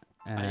that,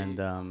 and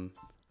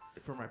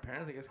For my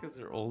parents, I guess because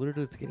they're older,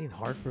 dude, it's getting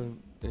hard for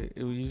them. It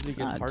usually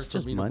gets hard it's for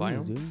just me money, to buy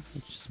them. dude.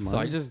 It's just So I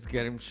money. just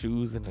get him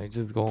shoes, and I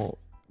just go.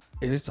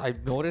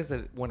 I've noticed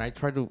that when I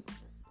try to,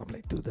 I'm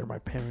like, dude, they're my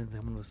parents.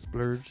 I'm gonna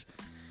splurge.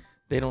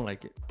 They don't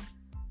like it.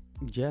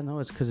 Yeah, no,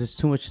 it's because it's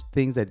too much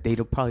things that they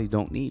probably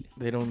don't need.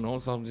 They don't know,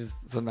 so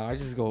now I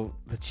just go.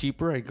 The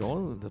cheaper I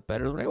go, the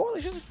better. They're like, oh,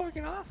 this shit is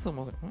fucking awesome.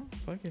 I was like,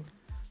 fucking.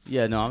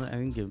 Yeah, no, I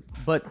didn't give.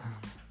 But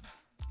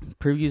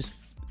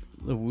previous,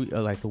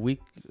 like a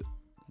week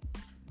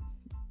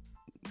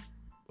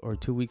or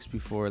 2 weeks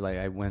before,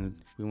 like we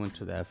went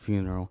to that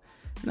funeral,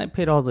 and I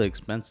paid all the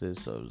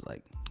expenses. So it was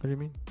like, What do you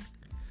mean?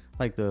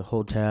 like the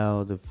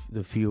hotel,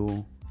 the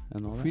fuel,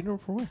 and all that. Funeral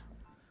for what?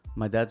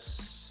 My dad's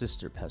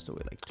sister passed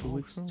away like 3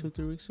 weeks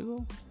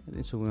ago. I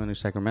think so. We went to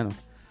Sacramento.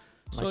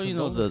 My So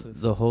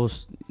condolences. the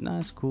host,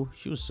 it's cool.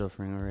 She was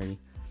suffering already,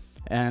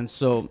 and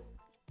so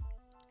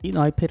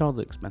I paid all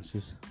the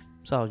expenses.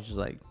 So I was just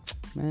like,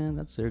 man,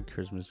 that's their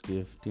Christmas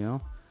gift,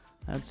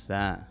 That's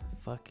that.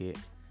 Fuck it.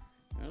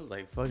 It was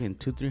like fucking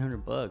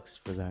 $200-300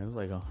 for that. It was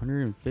like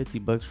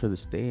 $150 for the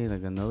stay,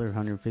 like another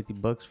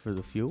 $150 for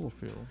the fuel.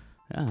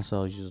 Yeah, so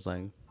I was just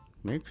like,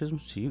 Merry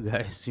Christmas to you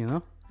guys,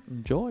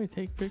 Enjoy,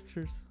 take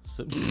pictures.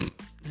 So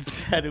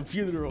at a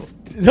funeral.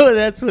 No,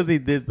 that's what they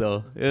did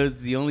though. It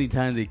was the only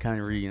time they kind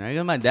of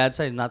reunited. My dad's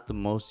side is not the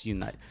most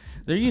united.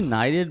 They're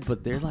united,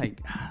 but they're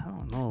like, I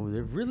don't know.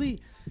 They're really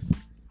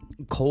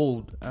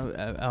cold. I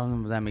don't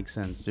know if that makes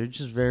sense. They're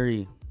just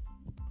very.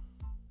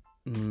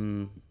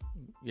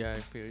 Yeah, I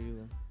feel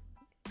you.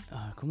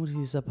 ¿Cómo se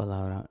dice esa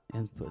palabra?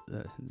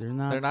 They're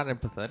not. They're not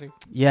empathetic.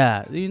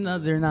 Yeah,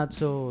 they're not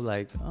so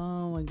like,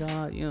 oh my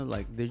god,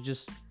 like they're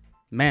just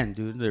men,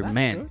 dude. They're That's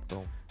men. good,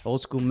 though.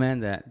 Old school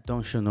men that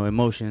don't show no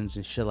emotions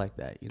and shit like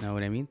that. You know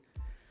what I mean?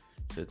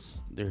 So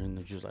they're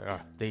just like,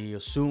 they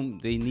assume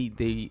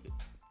they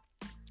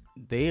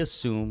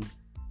assume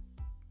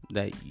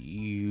that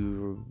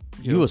you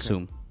okay.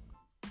 assume.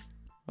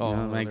 Oh,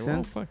 that makes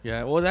sense? Fuck.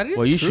 Yeah, well, that is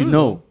Well, you true, should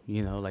know.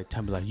 though. Like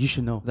time like you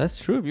should know. That's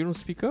true. If you don't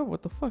speak up,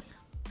 what the fuck?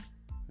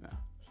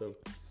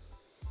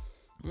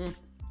 Yeah.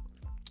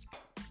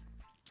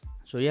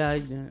 So yeah, I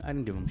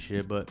didn't give him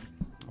shit, but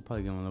I'll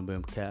probably give him a little bit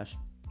of cash.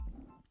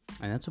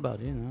 And that's about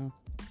it, huh?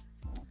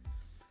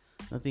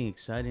 Nothing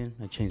exciting.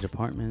 I changed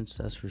apartments,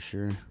 that's for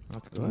sure.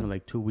 That's good.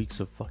 Like 2 weeks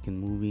of fucking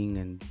moving,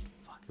 and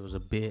fuck, it was a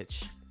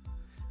bitch.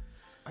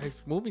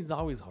 Moving's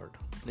always hard.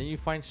 Then you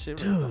find shit.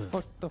 Dude.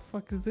 The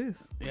fuck is this?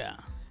 Yeah.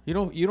 You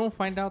don't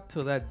find out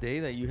till that day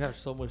that you have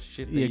so much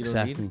shit that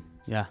Exactly. you don't need.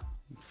 Yeah.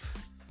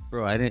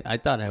 Bro, I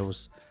thought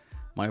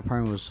my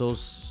apartment was so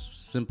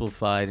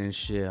simplified and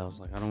shit. I was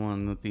like, I don't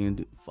want nothing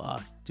to do.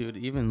 Fuck, dude.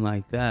 Even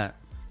like that,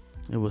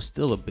 it was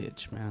still a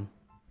bitch, man.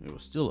 It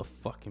was still a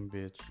fucking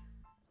bitch.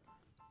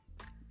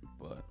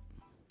 But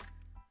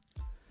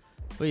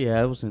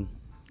yeah, it was a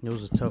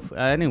tough.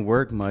 I didn't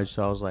work much,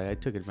 so I was like, I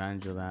took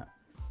advantage of that.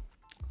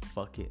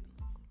 Fuck it.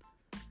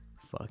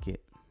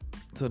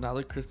 So now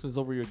that Christmas is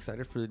over, you're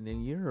excited for the new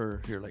year,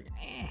 or you're like,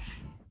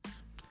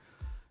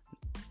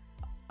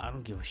 I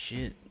don't give a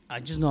shit. I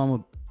just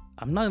know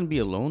I'm not gonna be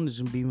alone. There's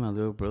gonna be my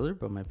little brother,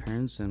 but my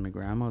parents and my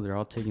grandma, they're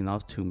all taking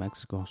off to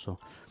Mexico. So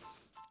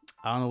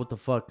I don't know what the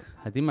fuck.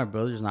 I think my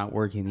brother's not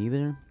working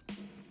either.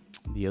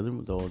 The other,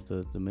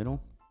 the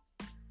middle.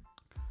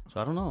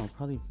 So I don't know.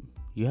 Probably.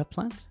 You have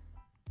plans?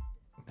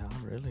 Not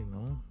really,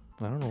 no.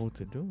 I don't know what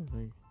to do.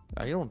 Like,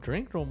 I don't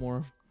drink no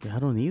more. Yeah, I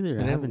don't either.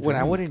 And then when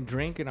I wouldn't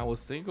drink and I was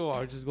single,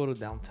 I would just go to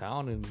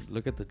downtown and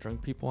look at the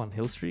drunk people on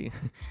Hill Street.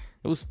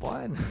 It was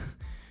fun.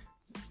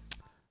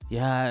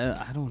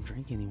 Yeah, I don't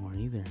drink anymore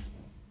either.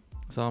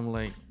 So I'm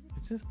like,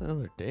 it's just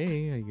another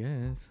day, I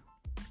guess.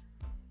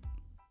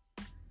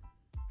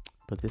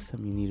 But this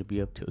time you need to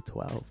be up till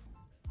 12.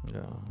 Yeah.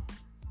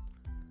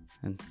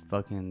 And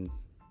fucking,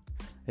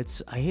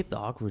 I hate the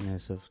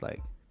awkwardness of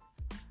like,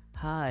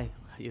 hi,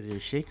 either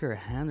shake her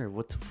hand or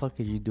what the fuck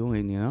are you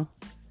doing,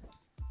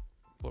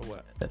 For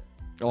what?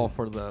 Oh,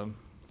 for the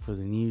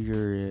New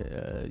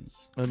Year.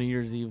 New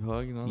Year's Eve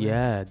hug,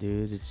 Yeah,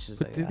 dude. It's just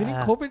But like, didn't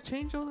COVID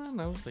change all that?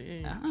 And I was like,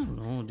 hey. I don't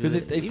know, dude.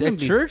 Because Even at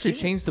church, it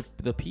before- changed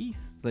the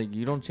peace. Like,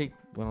 you don't shake,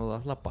 bueno,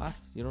 das la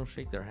paz, you don't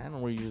shake their hand,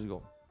 or you just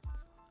go.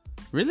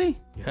 Really?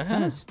 Yeah.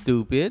 That's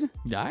stupid.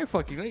 Yeah, I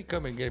fucking like,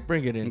 come and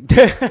bring it in.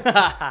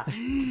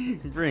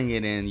 Bring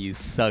it in, you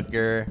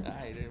sucker.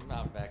 I'm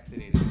not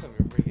vaccinated. Come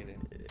here, bring it in.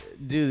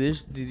 Dude,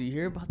 did you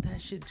hear about that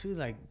shit too?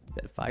 Like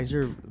that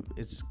Pfizer,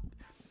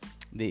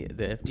 the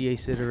FDA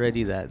said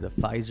already that the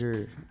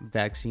Pfizer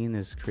vaccine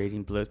is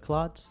creating blood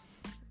clots.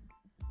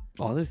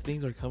 All these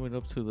things are coming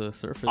up to the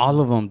surface. All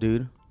of them,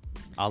 dude.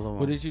 All of them.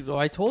 What did you?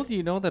 I told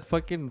you, that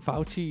fucking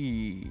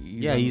Fauci.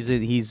 Yeah, he's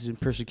in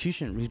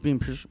persecution. He's being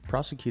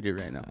prosecuted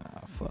right now.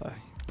 Ah, fuck.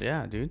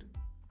 Yeah, dude.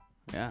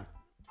 Yeah,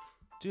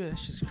 dude,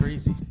 that's just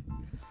crazy.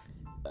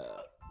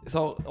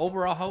 So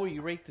overall, how would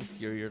you rate this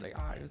year? You're like,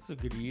 it was a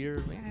good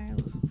year. Like,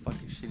 it was a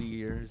fucking shitty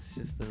year. It's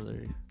just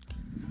another.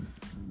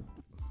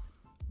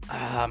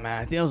 Ah,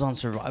 man, I think I was on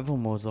survival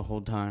mode the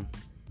whole time.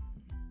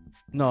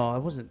 No, I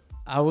wasn't.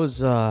 I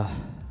was,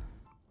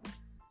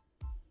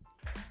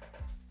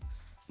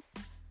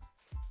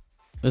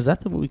 is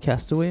that the movie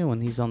Castaway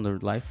when he's on the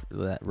life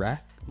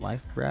rack?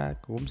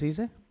 What was he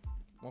say?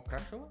 What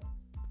Castaway?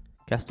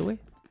 Castaway?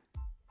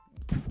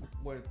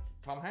 With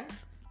Tom Hanks?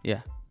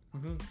 Yeah.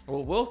 Mm-hmm.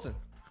 Well, Wilson.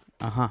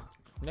 Uh-huh.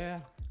 Yeah.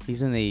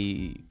 He's in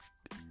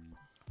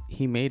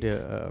he made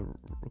a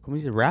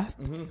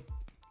raft? Mm-hmm.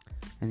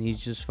 And he's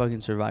just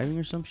fucking surviving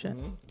or some shit?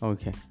 Mm-hmm.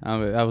 Okay.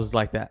 I was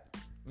like that.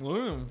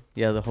 Mm.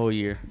 Yeah, the whole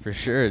year. For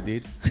sure,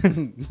 dude.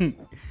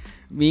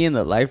 Me in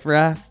the life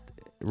raft?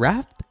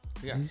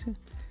 Yeah.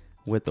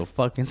 With the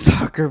fucking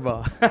soccer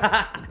ball.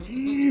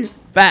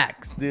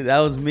 Facts, dude. That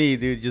was me,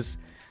 dude. Just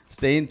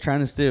trying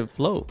to stay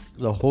afloat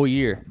the whole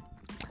year.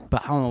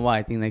 But I don't know why.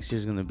 I think next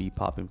year's going to be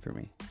popping for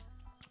me.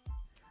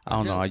 I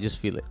don't know. I just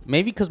feel it.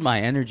 Maybe because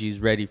my energy is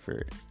ready for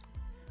it.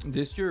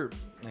 This year,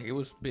 like, it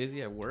was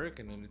busy at work,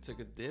 and then it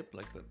took a dip,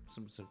 like,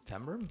 some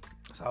September.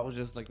 So I was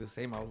just, like, the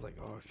same. I was like,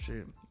 oh,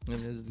 shit.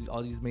 And there's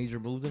all these major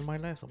moves in my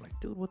life. So I'm like,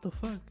 dude, what the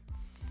fuck?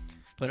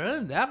 But other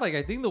than that, like,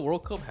 I think the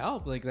World Cup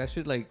helped. Like, that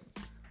shit, like...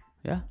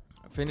 Yeah.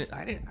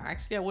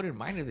 I wouldn't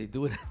mind if they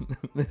do it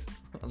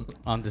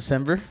on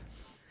December.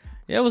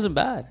 Yeah, it wasn't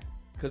bad.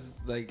 Because,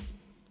 like...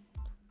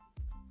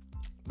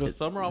 The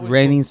summer always...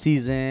 Raining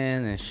season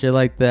and shit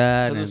like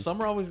that. Because the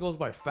summer always goes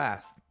by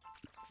fast.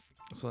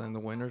 So then the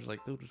winter's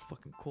like, dude, it's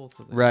fucking cold.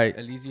 So then right.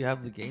 At least you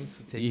have the games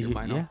to take your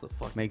mind off the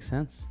fuck. Makes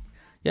sense.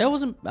 Yeah, it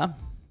wasn't.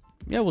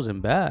 It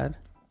wasn't bad.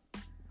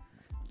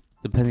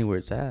 Depending where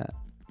it's at.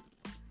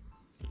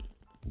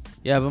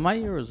 Yeah, but my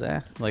year was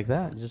like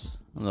that, just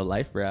on the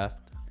life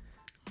raft,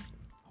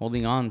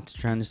 holding on to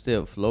trying to stay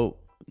afloat,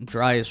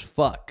 dry as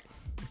fuck,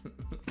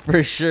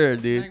 for sure,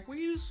 dude. Like, what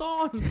you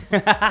son?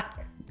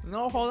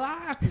 No, hold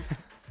on.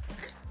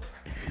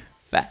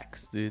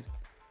 Facts, dude.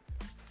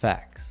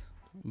 Facts.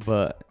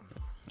 But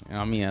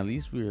I mean, at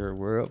least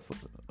we're up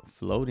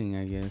floating,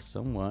 I guess,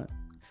 somewhat.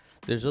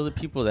 There's other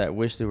people that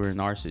wish they were in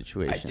our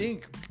situation. I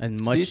think and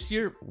much this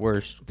year,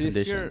 worse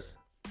conditions.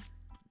 Year,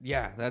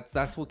 yeah,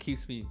 that's what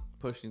keeps me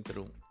pushing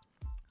through.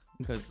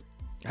 Because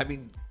I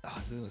mean,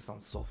 this is gonna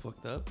sound so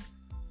fucked up,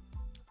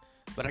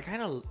 but I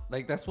kind of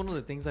like, that's one of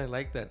the things I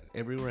like, that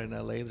everywhere in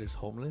LA there's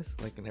homeless,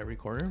 like in every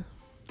corner.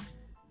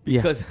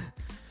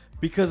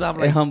 Because I'm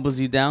like, it humbles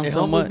you down. It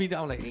somewhat. humbles me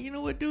down. Like, hey, you know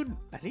what, dude?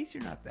 At least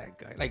you're not that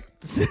guy. Like,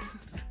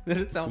 that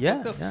it sounds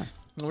fucked up. Yeah.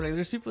 I'm like,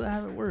 there's people that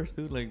have it worse,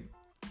 dude. Like,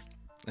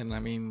 and I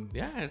mean,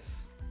 yeah,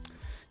 it's.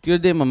 The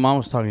other day, my mom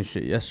was talking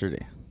shit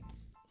yesterday.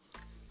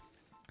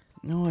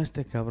 No,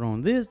 este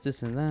cabrón,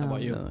 this and that. How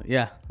about you?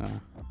 Yeah.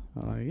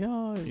 Like,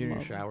 yo, You're in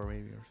your shower,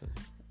 maybe, or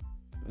something.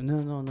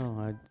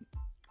 No.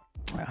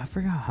 I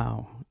forgot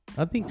how.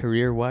 I think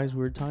career-wise,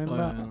 we were talking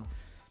about. Yeah.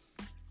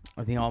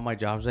 I think all my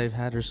jobs I've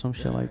had or some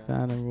shit like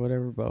that or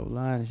whatever, blah,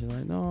 blah. And she's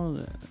like,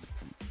 no.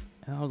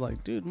 And I was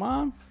like, dude,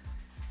 mom,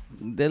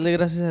 dele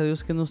gracias a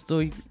Dios que no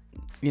estoy,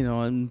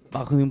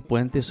 bajo de un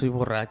puente, soy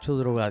borracho,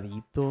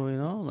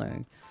 drogadito,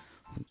 like,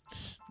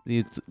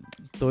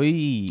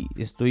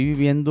 estoy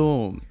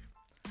viviendo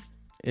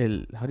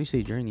how do you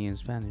say journey in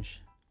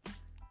Spanish?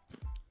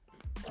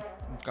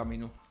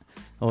 Camino.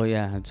 Oh,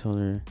 yeah, I told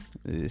her,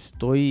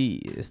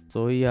 estoy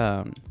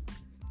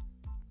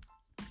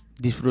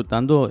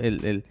disfrutando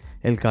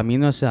el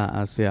camino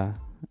hacia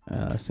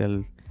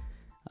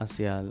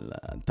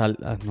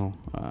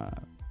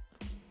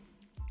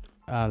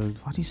how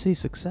do you say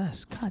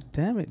success? God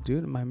damn it,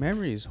 dude, my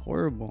memory is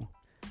horrible.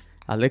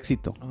 Al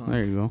éxito.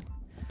 There you go.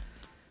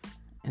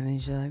 And then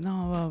she's like,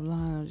 no, blah blah.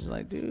 And I'm just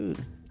like,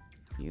 dude,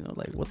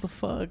 like, what the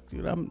fuck,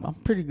 dude? I'm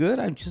pretty good.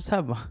 I just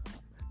have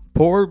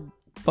poor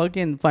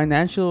fucking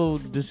financial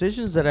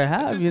decisions that I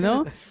have,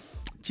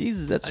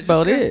 Jesus, that's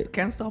about it.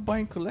 Can't stop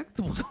buying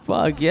collectibles.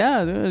 Fuck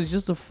yeah, dude. It's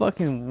just a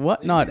fucking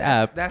whatnot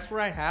app. That's where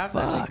I have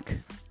Fuck.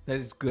 that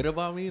is good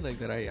about me, like,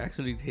 that I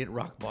actually hit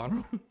rock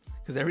bottom.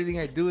 Because everything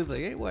I do is like,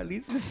 hey, well, at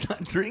least it's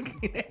not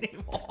drinking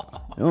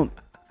anymore.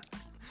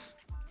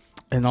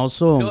 And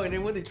also, and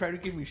then when they try to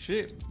give me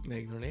shit,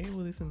 like, hey,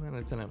 well, this and that,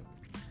 I tell them,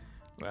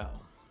 well,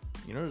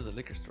 there's a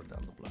liquor store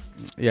down the block.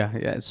 Yeah,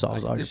 it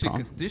solves all your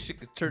problems. This shit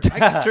could turn.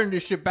 I could turn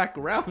this shit back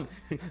around.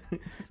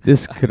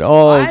 This could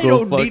all. I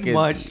don't need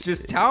much.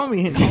 Just tell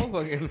me,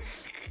 fucking.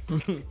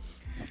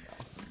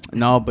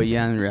 No, but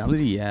yeah, in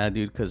reality, yeah,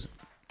 dude. Because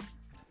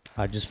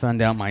I just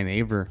found out my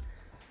neighbor,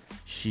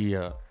 she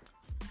has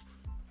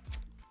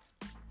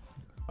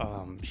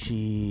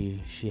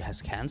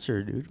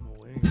cancer, dude.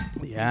 No way.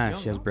 Yeah,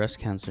 she has breast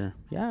cancer.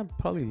 Yeah,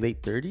 probably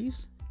late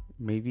 30s,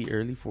 maybe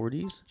early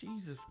 40s.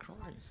 Jesus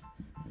Christ.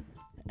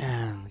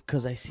 And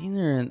because I seen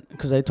her,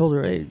 because I told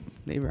her, hey,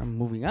 neighbor, I'm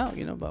moving out,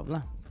 blah,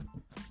 blah.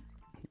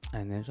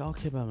 And then she's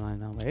okay, blah, blah.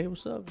 And I'm like, hey,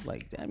 what's up?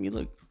 Like, damn,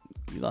 you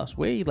lost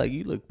weight. Like,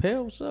 you look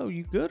pale. What's up?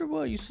 You good or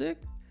what? You sick?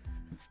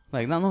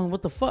 Like, no,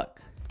 what the fuck?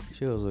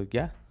 She was like,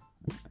 yeah,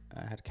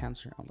 I had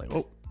cancer. I'm like,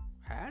 oh,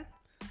 had?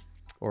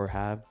 Or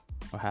have.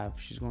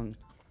 She's going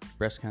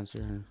breast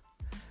cancer.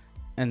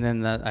 And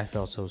then I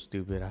felt so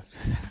stupid after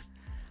that.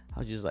 I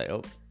was just like,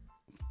 oh,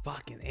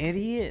 fucking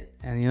idiot.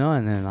 And, you know,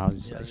 and then I was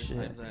just like, there's shit.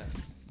 times that-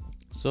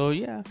 So,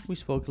 yeah, we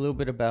spoke a little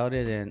bit about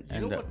it. And,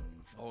 You know what?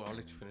 Oh, I'll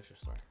let you finish your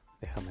story.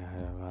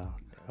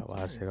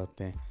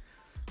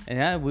 And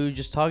yeah, we were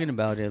just talking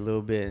about it a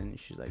little bit. And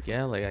she's like,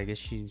 yeah, like, I guess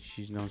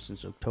she's known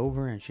since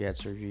October. And she had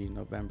surgery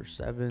November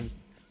 7th.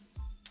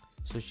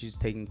 So she's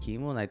taking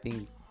chemo. And I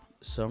think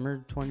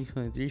summer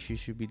 2023, she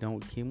should be done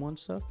with chemo and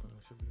stuff.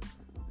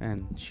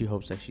 And she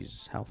hopes that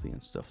she's healthy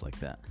and stuff like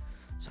that.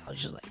 So I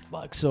was just like,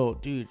 fuck. So,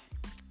 dude,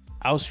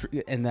 I was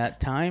in that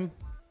time.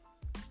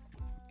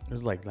 It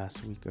was like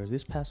last week or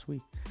this past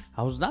week.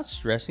 I was not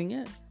stressing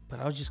it, but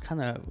I was just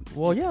kind of,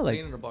 well, yeah,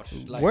 like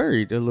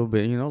worried a little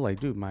bit, you know,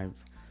 like, dude, my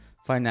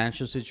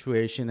financial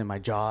situation and my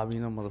job, you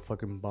know,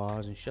 motherfucking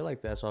boss and shit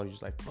like that. So I was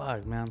just like,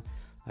 fuck, man,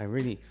 I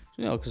really,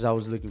 you know, because I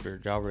was looking for a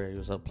job already. I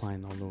was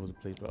applying all over the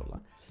place, blah, blah.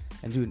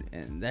 And, dude,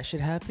 and that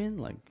shit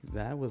happened like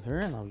that with her.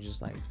 And I was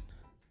just like,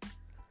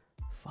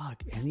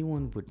 fuck,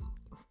 anyone would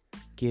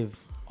give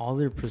all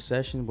their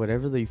possession,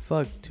 whatever they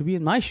fuck, to be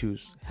in my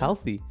shoes,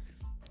 healthy,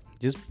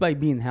 just by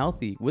being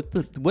healthy with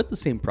the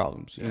same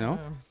problems, you know.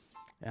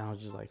 And I was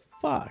just like,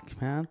 fuck,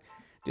 man,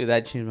 dude,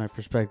 that changed my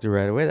perspective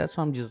right away. That's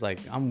why I'm just like,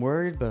 I'm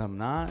worried, but I'm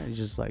not. It's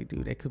just like,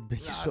 dude, it could be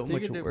so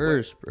much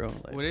worse, bro.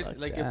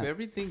 Like, if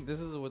everything,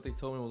 this is what they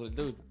told me. Well,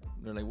 dude,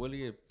 they're like,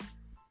 Willie,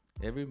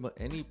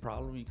 any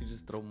problem you could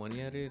just throw money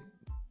at it,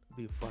 it'd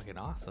be fucking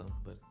awesome.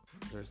 But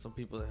there's some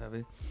people that have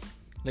it.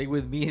 Like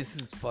with me, this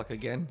is fuck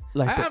again.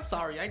 Like I'm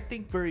sorry, I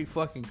think very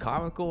fucking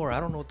comical, or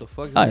I don't know what the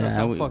fuck. This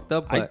sound fucked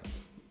up,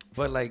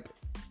 but like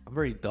I'm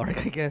very dark,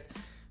 I guess.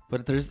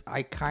 But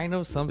I kind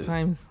of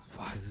sometimes.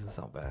 Fuck, this doesn't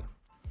sound bad.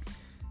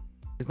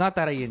 It's not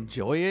that I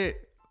enjoy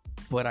it,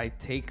 but I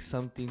take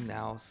something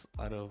else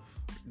out of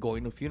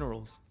going to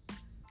funerals.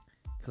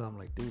 Cause I'm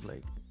like, dude,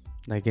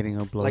 like getting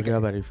a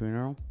blowjob at a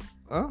funeral.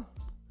 Huh?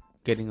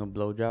 Getting a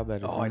blowjob at a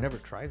funeral. I never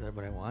tried that,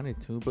 but I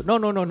wanted to. But no.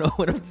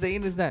 What I'm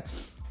saying is that.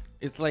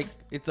 It's like,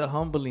 it's a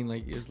humbling,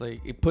 like, it's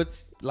like, it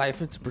puts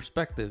life into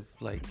perspective.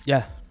 Like,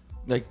 yeah.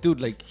 Like,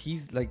 dude, like,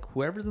 he's, like,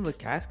 whoever's in the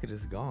casket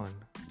is gone.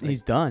 Like,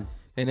 he's done.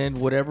 And then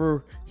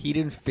whatever he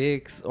didn't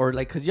fix, or,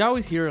 like, because you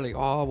always hear, like,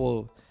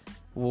 oh,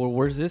 well,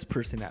 where's this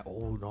person at?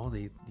 Oh, no,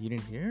 you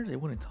didn't hear? They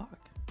wouldn't talk.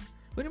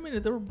 Wait a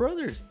minute, they were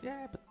brothers.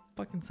 Yeah, but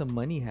fucking some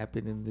money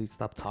happened and they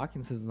stopped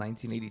talking since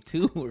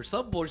 1982 or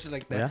some bullshit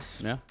like that.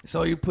 Yeah.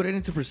 So you put it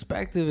into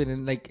perspective, and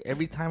then, like,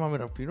 every time I'm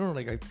at a funeral,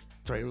 like, I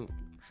try to...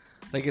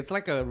 Like, it's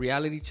like a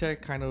reality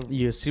check, kind of.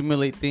 You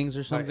assimilate things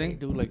or something? Like,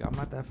 hey, dude, like, I'm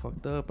not that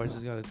fucked up. I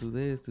just got to do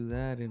this, do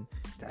that. And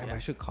damn, I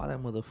should call that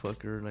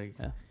motherfucker. Like,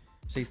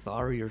 say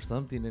sorry or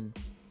something. And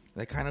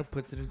that kind of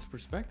puts it into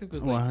perspective.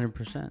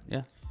 100%,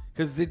 yeah.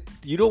 Because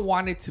you don't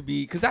want it to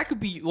be. Because that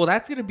could be. Well,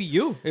 that's going to be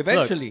you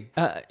eventually.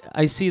 Look,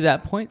 I see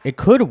that point. It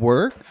could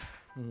work.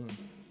 Mm-hmm.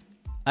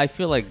 I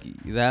feel like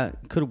that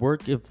could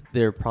work if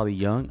they're probably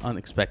young,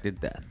 unexpected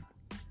death.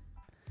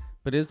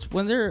 But it's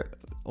when they're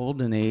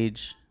old in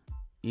age.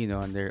 You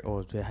know, and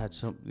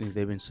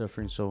they've been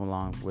suffering so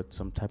long with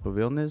some type of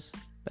illness,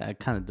 that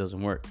kind of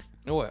doesn't work.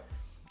 What?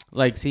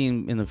 Like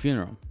seeing in the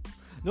funeral.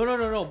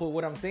 No. But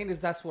what I'm saying is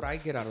that's what I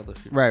get out of the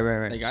funeral.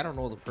 Right. Like, I don't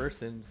know the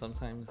person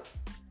sometimes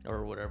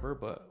or whatever,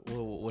 but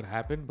what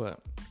happened, but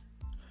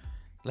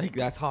like,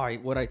 that's how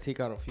what I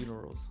take out of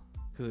funerals.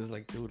 Because it's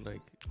like, dude,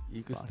 like,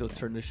 you can still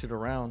turn this shit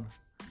around.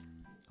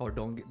 Or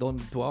don't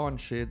dwell on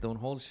shit, don't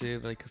hold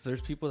shit. Like, because there's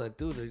people that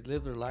they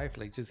live their life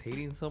like just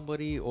hating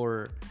somebody,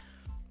 or...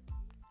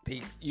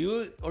 in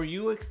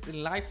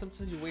life,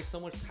 sometimes you waste so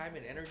much time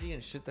and energy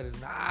and shit that is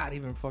not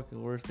even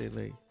fucking worth it.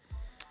 Like,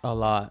 a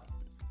lot.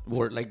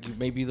 Or like,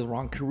 maybe the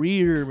wrong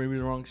career, maybe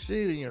the wrong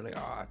shit, and you're like,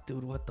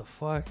 dude, what the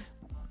fuck?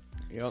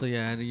 Yep. So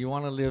yeah, you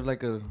want to live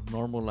like a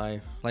normal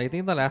life. Like, I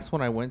think the last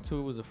one I went to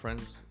was a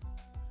friend's.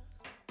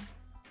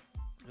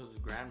 It was a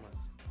grandma's,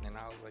 and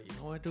I was like, you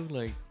know what, dude,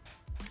 like,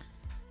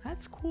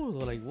 that's cool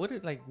though. Like, what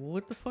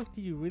the fuck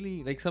do you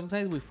really like?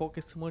 Sometimes we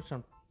focus too much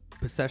on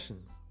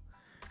possessions.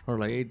 Or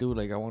like, hey, dude,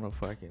 like, I want to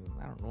fucking,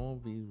 I don't know,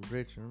 be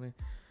rich. You know?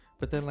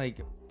 But then, like,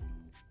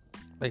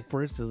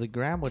 for instance, like,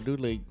 grandma,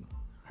 dude, like,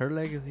 her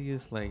legacy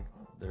is, like,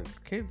 their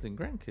kids and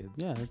grandkids.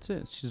 Yeah, that's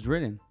it. She's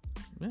written.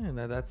 Yeah, and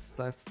that's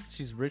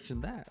she's rich in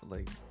that.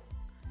 Like,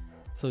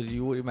 so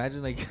you would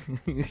imagine, like,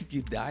 if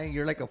you die and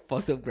you're, like, a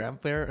fucked up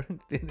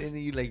grandparent, and then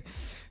you, like,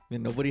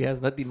 man, nobody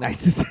has nothing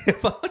nice to say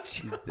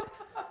about you.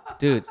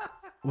 Dude,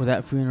 well,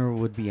 that funeral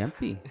would be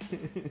empty.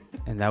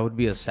 And that would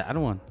be a sad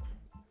one.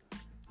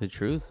 The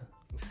truth.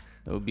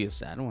 That would be a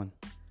sad one.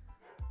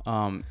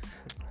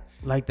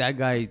 Like that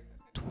guy,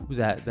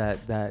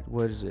 that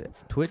what is it?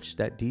 Twitch,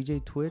 that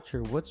DJ Twitch,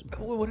 or what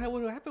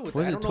happened with that?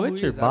 Was it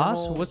Twitch or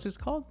Boss? What's this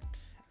called?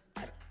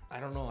 I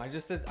don't know. I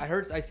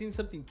seen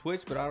something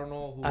Twitch, but I don't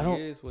know who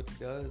he is, what he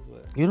does.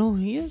 You know who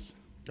he is?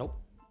 Nope.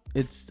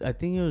 I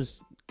think it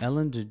was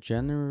Ellen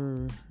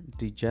DeGeneres.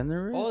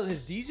 Oh,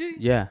 his DJ?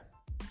 Yeah.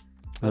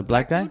 The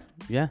black guy? Dude?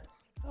 Yeah.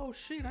 Oh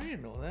shit, I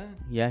didn't know that.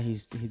 Yeah, he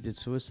did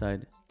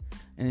suicide.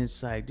 And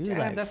it's like, dude, Damn,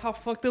 like, that's how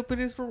fucked up it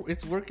is for.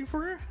 It's working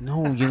for her.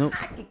 no, you know,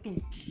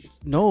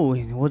 no.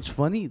 And what's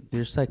funny?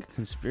 There's like a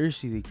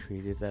conspiracy they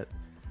created that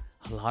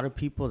a lot of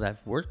people that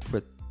have worked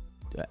with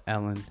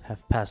Ellen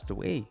have passed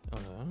away,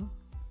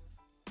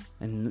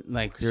 and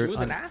like She was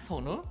an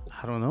asshole, no?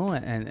 I don't know,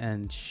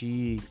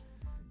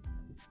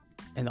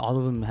 and all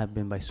of them have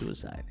been by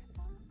suicide.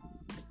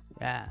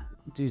 Yeah,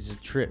 dude, it's a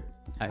trip.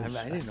 I didn't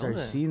know started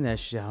that. seeing that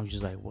shit. I'm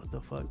just like, what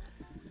the fuck?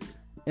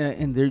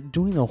 And they're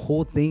doing a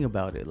whole thing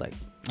about it, like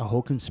a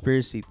whole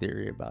conspiracy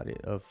theory about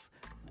it of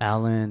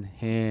Alan,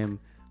 him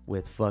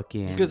with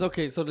fucking. Because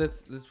okay, so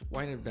let's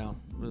wind it down.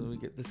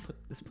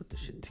 Let's put the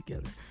shit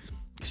together.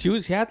 She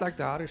had like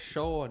the hottest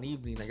show on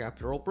evening, like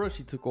after Oprah,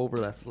 she took over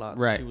that slot.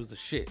 So Right. She was the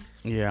shit.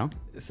 Yeah.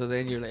 So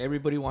then you're like,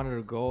 everybody wanted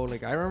to go.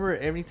 Like I remember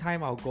every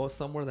time I'll go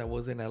somewhere that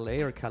was in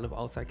LA or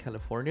outside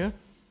California.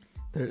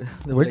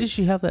 Where did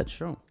she have that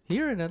show?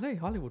 Here in LA,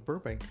 Hollywood,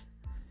 Burbank.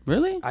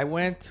 Really? I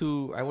went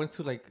to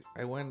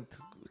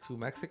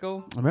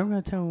Mexico. I remember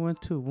that time we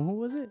went to. Who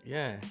was it?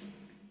 Yeah.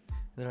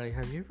 They're like,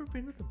 have you ever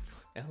been to the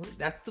LA?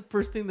 That's the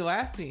first thing they'll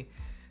ask me.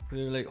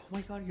 They're like, oh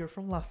my God, you're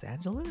from Los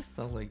Angeles?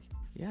 I'm like,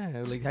 yeah.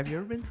 They're like, have you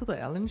ever been to the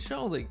Ellen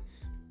show? Like,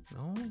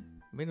 no.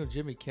 I mean, no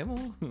Jimmy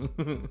Kimmel.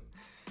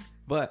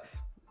 But,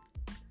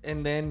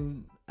 and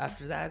then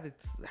after that,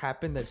 it's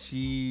happened that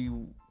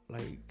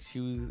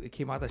it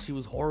came out that she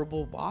was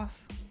horrible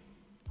boss.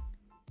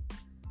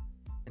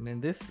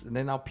 And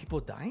then now people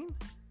dying?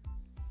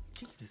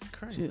 Jesus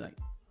Christ. See, like,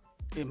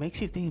 it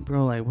makes you think,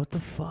 bro, like, what the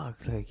fuck?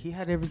 Like, he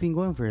had everything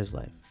going for his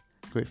life.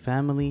 Great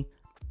family,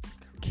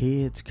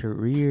 kids,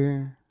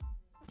 career,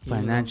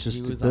 financial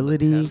He was on the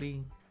stability.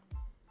 telly.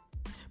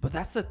 But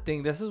that's the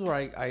thing. This is where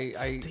I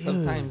Still.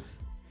 sometimes,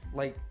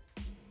 like,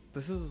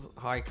 this is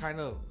how I kind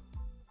of,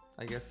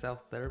 I guess,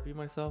 self-therapy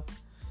myself.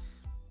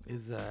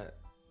 Is that,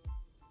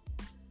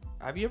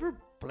 have you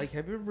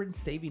ever been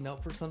saving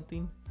up for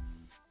something?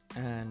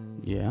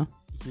 And Yeah.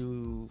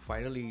 you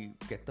finally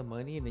get the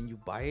money and then you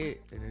buy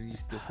it and then you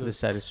still feel The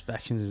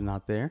satisfaction is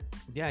not there.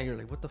 yeah, you're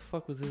like, what the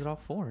fuck was it all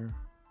for?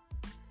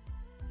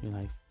 You're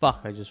like,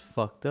 fuck, I just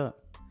fucked up.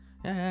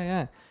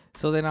 Yeah.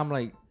 So then I'm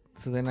like,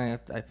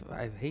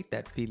 I hate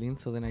that feeling.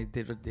 So then I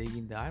did a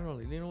digging down. I'm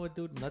like, you know what,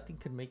 dude? Nothing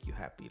can make you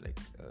happy. Like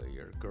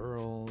your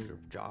girl, your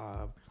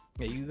job.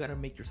 Yeah, you gotta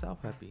make yourself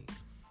happy.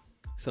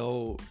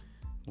 So,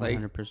 like,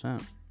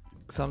 100%.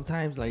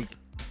 sometimes, like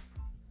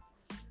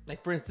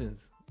for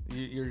instance,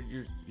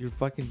 your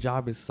fucking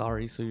job is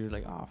sorry, so you're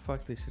like, oh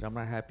fuck this shit, I'm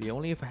not happy.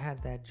 Only if I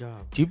had that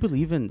job. Do you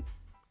believe in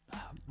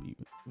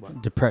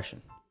What?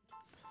 depression?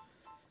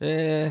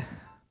 The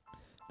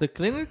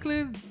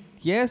clinically,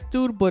 yes,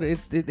 dude, but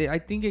I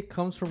think it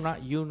comes from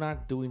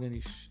not doing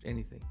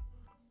anything.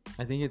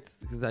 I think it's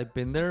because I've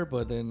been there,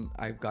 but then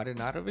I've gotten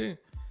out of it,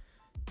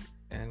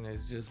 and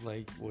it's just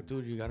like, well,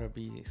 dude, you gotta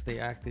stay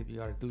active. You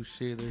gotta do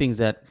shit. Things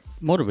that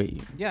motivate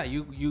you. Yeah,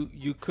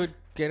 you could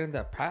get in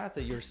that path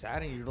that you're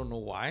sad and you don't know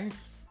why,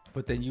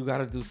 but then you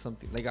gotta do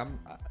something. Like I'm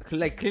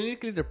like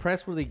clinically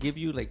depressed, where they give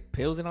you like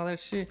pills and all that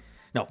shit.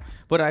 No,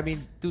 but I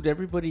mean, dude,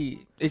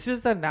 everybody. It's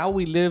just that now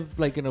we live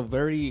like in a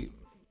very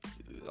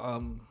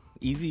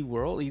easy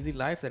world, easy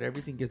life, that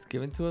everything gets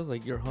given to us.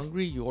 Like you're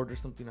hungry, you order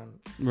something on.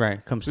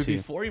 Right, comes But to you.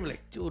 before you were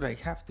like, dude, I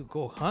have to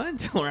go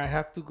hunt, or I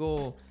have to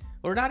go,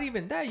 or not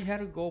even that. You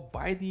had to go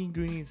buy the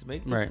ingredients,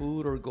 make the Right.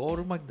 food, or go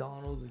to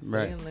McDonald's and stay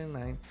Right. in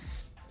line.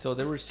 So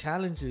there was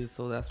challenges.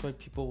 So that's why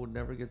people would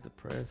never get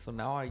depressed. So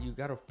now you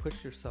gotta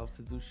push yourself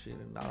to do shit,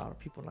 and a lot of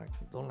people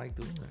don't like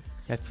doing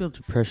that. I feel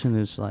depression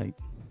is like,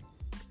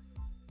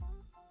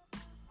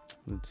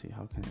 let's see,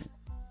 how can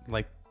I,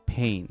 like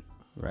pain,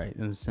 right?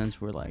 In the sense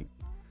where, like,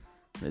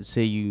 let's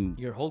say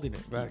You're holding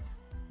it back.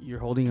 you're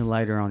holding a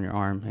lighter on your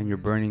arm and you're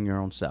burning your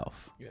own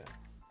self. Yeah.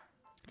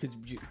 Because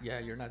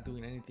you're not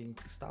doing anything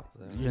to stop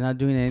that. You're not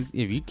doing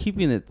anything. If you're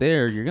keeping it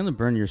there, you're gonna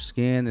burn your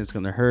skin. It's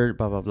gonna hurt.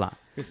 Blah blah blah.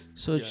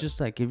 So it's just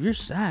like, if you're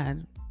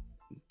sad,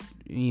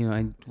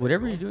 and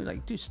whatever you're doing,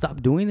 like, dude,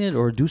 stop doing it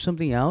or do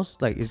something else.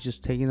 Like, it's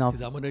just taking off.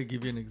 Because I'm gonna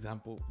give you an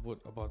example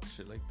about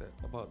shit like that,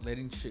 about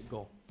letting shit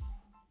go.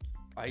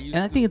 And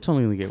I think it's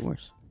only gonna get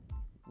worse.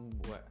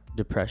 What?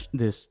 Depression,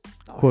 this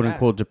Oh, quote yeah.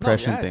 unquote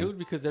depression No, yeah, thing. Dude,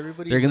 because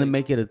everybody They're gonna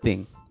make it a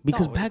thing.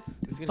 Because No, back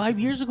it's gonna 5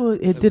 be- years ago,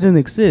 it didn't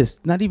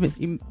exist. Not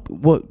even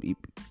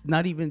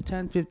not even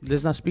 10, 15.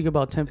 Let's not speak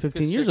about 10,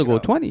 15 years ago.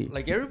 20.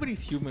 Like, everybody's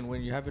human.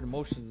 When you have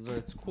emotions,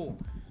 that's cool.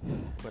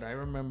 But I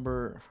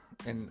remember,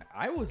 and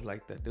I was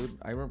like that, dude.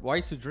 I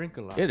used to drink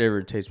a lot. It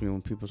irritates me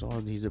when people say, "Oh,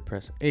 he's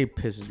depressed." It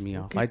pisses me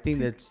off. I think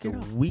that's the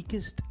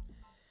weakest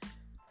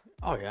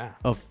Oh yeah.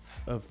 of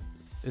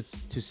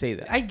it's to say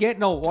that. I get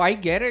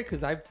it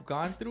because I've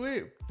gone through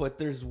it, but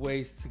there's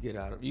ways to get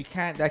out of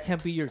it. That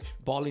can't be your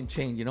ball and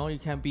chain, You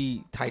can't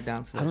be tied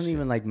down to that I don't shit.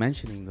 even like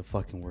mentioning the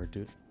fucking word,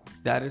 dude.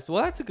 That's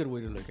a good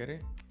way to look at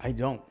it. I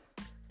don't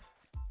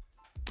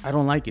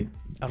like it.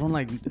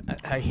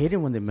 I hate it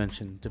when they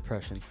mention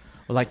depression.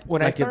 Or like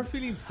When like I start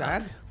feeling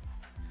sad,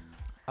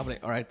 I'm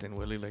like, all right then,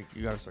 Willie, like,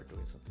 you gotta start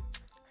doing something.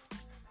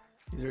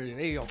 Either,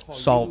 hey, I'll call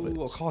Solve you, it.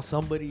 I'll call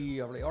somebody.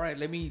 I'm like, all right,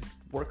 let me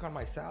work on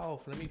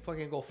myself. Let me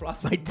fucking go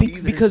floss my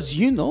teeth. Because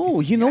you know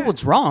Yeah.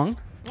 what's wrong.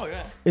 Oh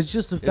yeah. It's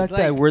just the fact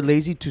like- that we're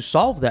lazy to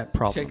solve that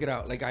problem. Check it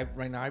out. Like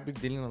right now, I've been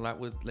dealing a lot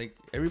with like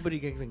everybody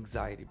gets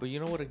anxiety, but you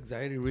know what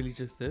anxiety really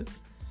just is?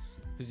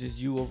 It's just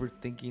you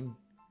overthinking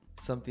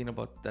something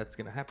about that's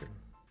gonna happen.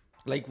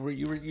 Like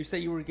you say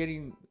you were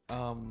getting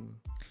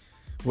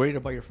worried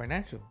about your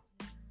financial,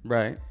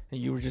 Right.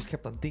 and you were just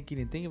kept on thinking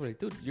and thinking. Like,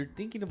 dude, you're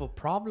thinking of a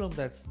problem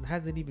that's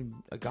hasn't even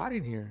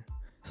gotten here.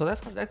 So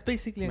that's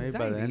basically Maybe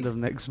anxiety. by the end of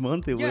next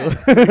month it Yeah. will.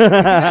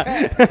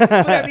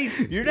 But I mean,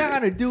 you're not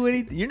gonna do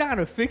anything. You're not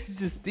gonna fix it.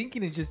 Just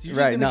thinking and just you're just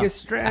Right. gonna No. get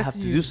stressed. I have to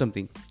You- do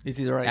something. It's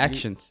either right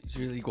Actions.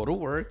 You go to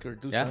work or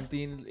do Yeah.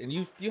 something, and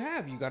you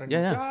got a new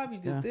Yeah, yeah. job. You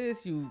did Yeah.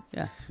 this. You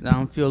Yeah.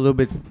 Now I feel a little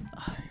bit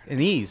at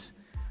ease.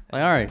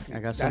 Like, all right, I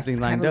got something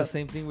that's lined kind of up. the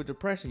same thing with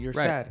depression. You're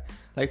Right. sad.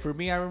 Like for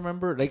me, I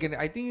remember like, and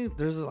I think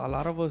there's a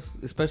lot of us,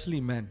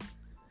 especially men,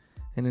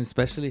 and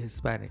especially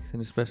Hispanics,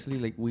 and especially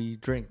like we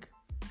drink.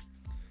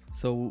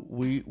 So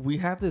we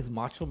have this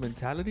macho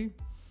mentality.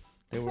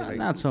 They were like,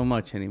 Not so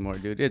much anymore,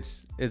 dude.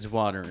 It's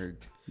watered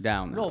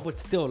down. no, now. but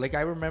still, like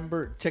I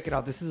remember. Check it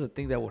out. This is a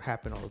thing that would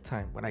happen all the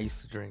time when I used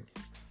to drink.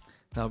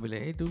 And I'll be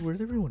like, hey, dude, where's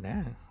everyone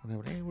at? And I'll be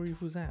like, hey, where you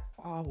fools at?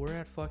 Oh, we're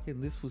at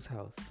fucking this fool's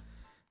house.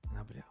 And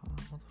I'll be like,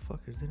 oh,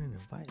 motherfuckers didn't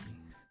invite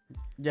me.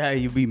 Yeah,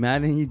 you be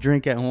mad and you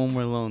drink at home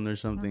or alone or Oh,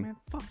 something. man,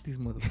 fuck these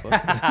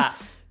motherfuckers.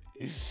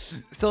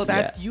 So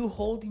that's you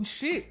holding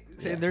shit.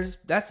 Yeah. And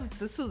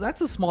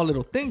that's a small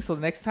little thing. So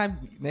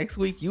next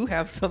week you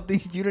have something,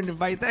 you didn't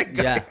invite that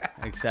guy. Yeah,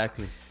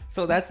 exactly.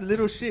 So that's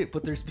little shit.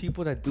 But there's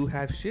people that do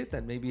have shit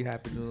that maybe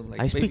happened to them. Like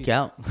I speak maybe,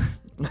 out.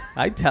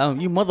 I tell them,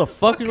 you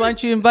motherfuckers, why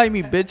don't you invite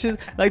me, bitches?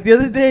 Like the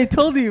other day I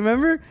told you,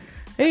 remember?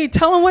 Hey,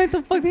 tell them why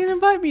the fuck they didn't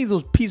invite me,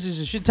 those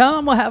pieces of shit. Tell them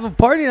I'm going to have a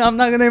party and I'm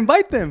not going to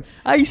invite them.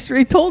 I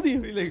straight told you.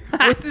 Be like,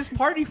 what's this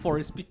party for?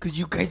 It's because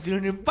you guys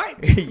didn't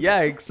invite me.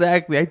 Yeah,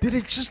 exactly. I did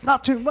it just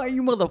not to invite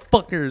you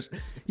motherfuckers.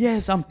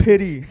 Yes, I'm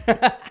pity.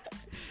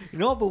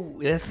 No, but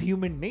that's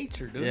human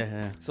nature, dude.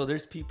 Yeah. So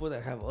there's people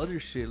that have other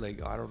shit,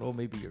 like, I don't know,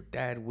 maybe your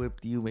dad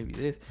whipped you, maybe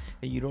this,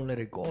 and you don't let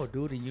it go,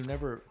 dude, and you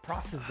never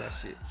process that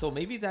shit. So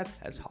maybe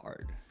that's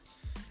hard.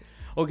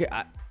 Okay,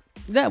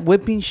 that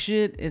whipping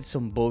shit is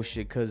some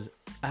bullshit because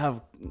I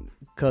have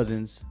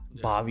cousins,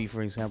 Bobby,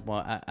 for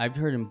example. I've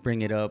heard him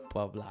bring it up,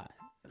 blah, blah.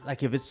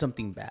 Like if it's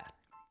something bad.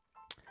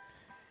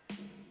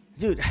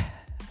 Dude,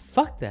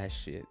 fuck that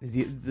shit.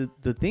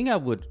 The thing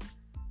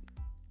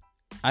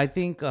I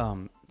think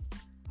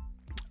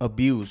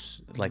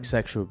abuse, like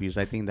sexual abuse,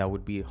 I think that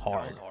would be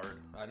hard. That was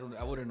hard.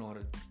 I wouldn't know how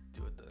to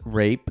do it though.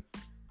 Rape.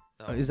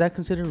 Is that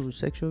considered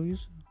sexual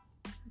abuse?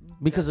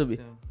 Because of this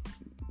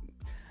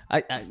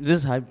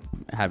is how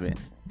I have it.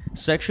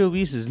 Sexual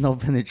abuse is no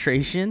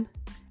penetration,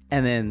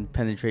 and then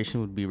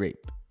penetration would be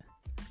rape.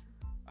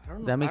 I don't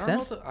know. That makes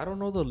sense? I don't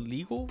know the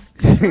legal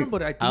term,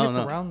 but I think I it's don't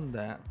know. around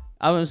that.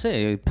 I would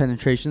say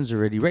penetration is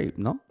already rape,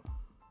 no?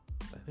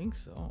 I think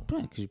so.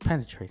 Because you're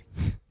penetrating.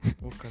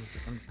 What kind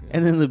of-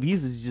 And then the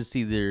abuse is just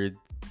either,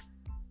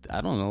 I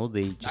don't know,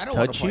 they just I don't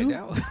want touch to find you.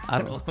 out. I I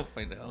don't- don't want to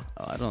find out.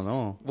 I don't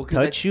know. Well, 'cause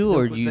Touch I- you, no,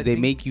 or 'cause you I they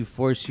think- make you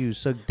force you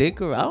suck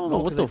dick, or I don't know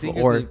what the fuck.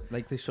 if Or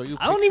like they show you.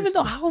 I don't even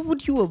know pictures- how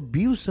would you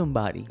abuse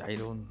somebody. I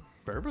don't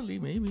verbally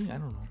maybe I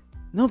don't know.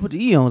 No, but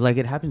you know, like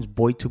it happens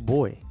boy to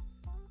boy,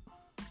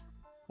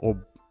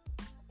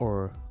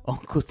 or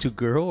uncle to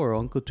girl, or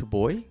uncle to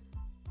boy,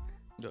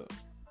 No,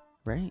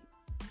 right?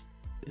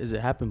 Does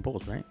it happen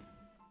both, right?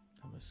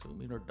 I'm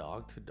assuming or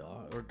dog to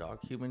dog or dog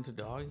human to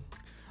dog.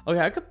 Okay,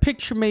 I could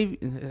picture maybe.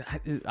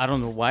 I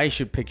don't know why I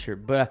should picture,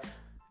 but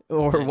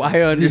or Yeah, why I you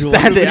don't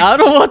understand wanna it. be- I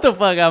don't know what the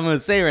fuck I'm gonna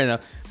say right now.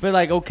 But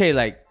like, okay,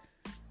 like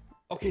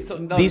Okay, so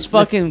these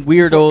fucking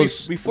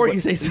weirdos. Before you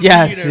say something,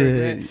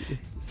 yes,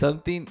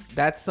 something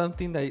that's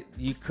something that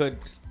you could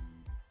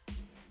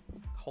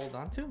hold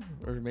on to,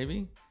 or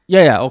maybe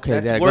yeah. Okay,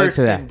 That's yeah, go worse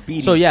to than that.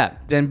 beating. So yeah,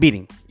 then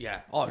beating.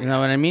 yeah. Oh, You know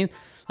what I mean?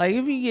 Like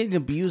if you get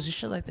abused and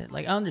shit like that,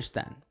 like I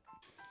understand.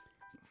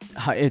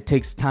 How it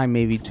takes time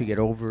maybe to get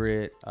over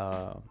it,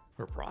 or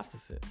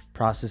process it.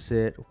 process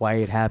it, why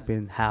it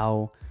happened,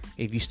 how,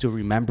 if you still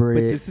remember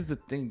But it. this is the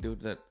thing,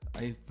 dude. That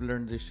I've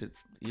learned this shit.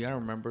 You gotta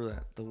remember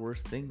that the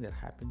worst thing that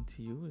happened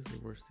to you is the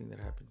worst thing that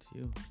happened to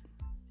you.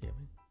 Yeah,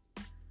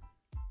 man.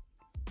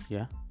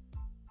 Yeah,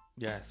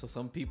 Yeah. So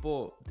some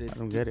people, I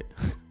don't get it.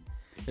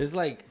 It's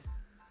like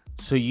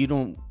So you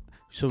don't.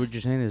 So what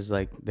you're saying is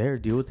like, there,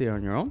 deal with it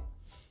on your own.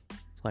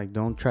 Like,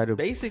 don't try to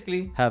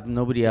basically. have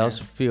nobody else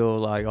feel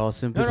like all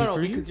sympathy No,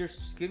 for because you. you're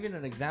giving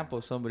an example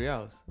of somebody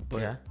else.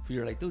 But Yeah. if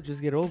you're like, dude,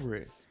 just get over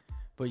it.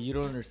 But you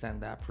don't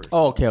understand that person.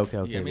 Oh, okay, You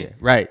know what I mean? yeah.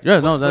 Right. Yeah,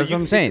 no, But that's you-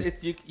 what I'm saying.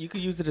 It's, you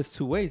could use it as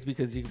two ways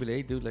because you could be like,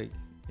 hey, dude, like,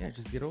 yeah,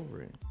 just get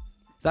over it.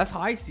 That's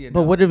how I see it.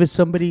 But now. what if it's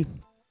somebody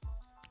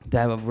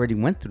that already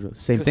went through the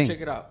same 'Cause thing,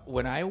 check it out.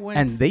 When I went,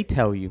 and they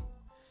tell you,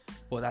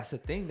 well, that's the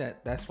thing.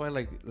 That's why,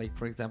 like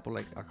for example,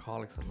 like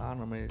Alcoholics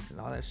Anonymous and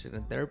all that shit,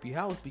 and therapy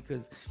helps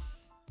because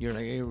you're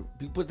like, hey,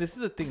 but this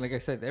is the thing. Like I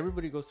said,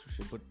 everybody goes through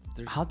shit, but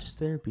there's how does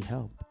therapy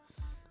help?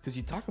 because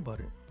you talk about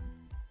it.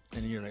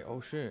 And you're like,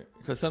 oh shit.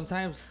 Because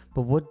sometimes,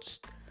 But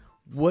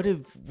what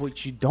if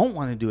what you don't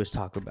want to do is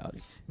talk about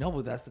it? no,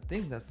 but that's the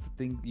thing. That's the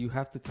thing. You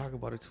have to talk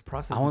about it to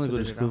process. I want to go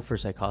let to it school out. for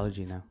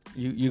psychology now.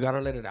 You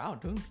gotta let it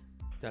out, dude.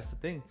 That's the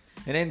thing.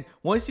 And then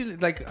once you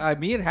like,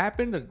 me, it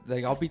happened that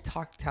like I'll be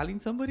telling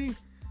somebody,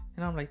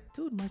 and I'm like,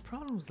 dude, my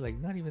problem's like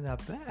not even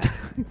that bad.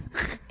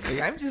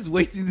 Like I'm just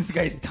wasting this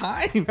guy's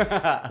time. And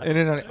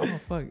then I'm like, oh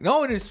fuck.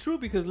 No, and it's true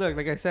because look,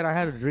 like I said, I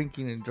had a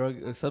drinking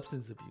and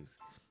substance abuse,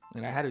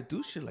 and I had to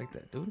do shit like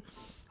that, dude.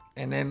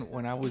 And then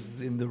when I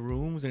was in the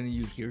rooms and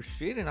you hear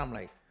shit, and I'm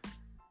like,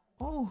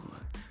 oh,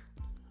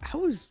 I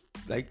was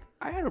like,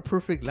 I had a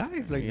perfect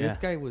life. Like Yeah. this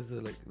guy was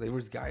like, there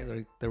was guys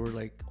like there were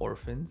like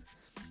orphans.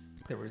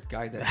 There was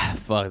guys that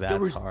Fuck, that's there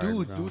was hard,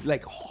 dudes, bro. dude,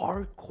 like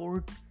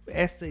hardcore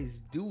essays,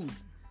 dude,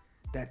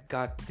 that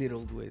got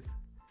diddled with.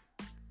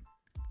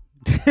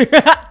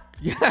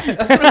 Yeah,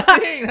 that's what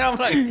I'm saying. And I'm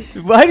like,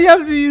 Why do you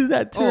have to use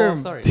that oh, term? I'm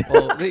sorry.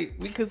 Well,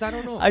 because I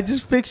don't know. I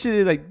just pictured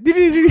it like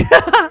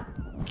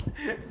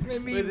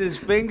Maybe with his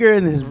finger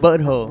in his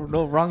butthole.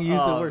 no wrong use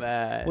of Oh, word.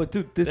 man. Well,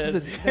 dude, this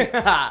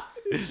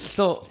is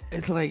so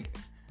it's like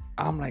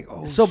I'm like,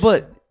 oh, So,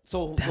 but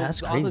so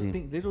that's all the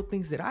crazy. little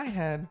things that I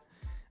had,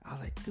 I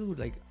was like, dude,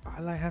 like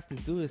all I have to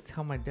do is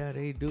tell my dad,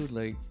 hey, dude,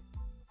 like,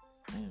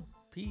 man,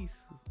 peace,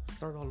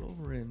 start all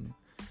over, and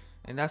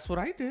that's what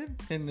I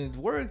did, and it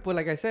worked. But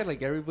like I said,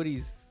 like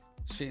everybody's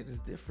shit is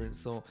different,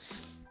 so.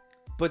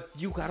 But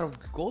you gotta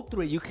go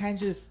through it. You can't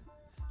just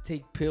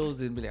take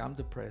pills and be like, I'm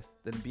depressed,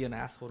 then be an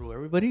asshole to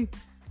everybody.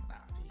 Nah,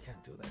 you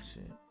can't do that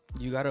shit.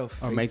 You gotta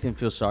or make them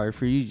feel sorry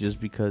for you just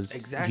because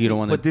exactly. you don't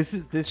want But to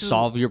this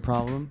solve your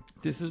problem.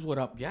 This is what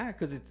I'm. Yeah,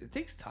 because it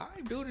takes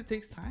time, dude. It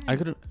takes time.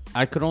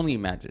 I could only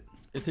imagine.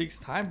 It takes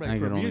time. Like I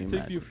for can me, only it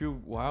took me a few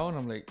while, and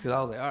I'm like, because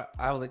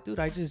I was like, dude,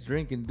 I just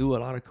drink and do a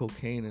lot of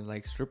cocaine and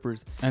like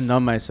strippers, And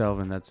numb myself,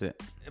 and that's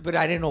it. but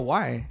I didn't know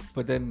why.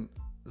 But then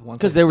once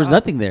Because I there was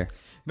stopped- nothing there.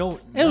 No,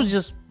 It was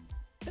just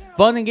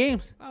fun and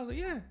games. I was like,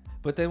 yeah.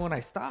 But then when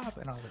I stopped,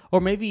 and I was like, Or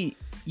maybe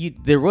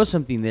there was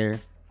something there,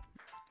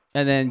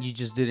 and then you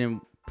just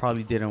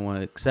probably didn't want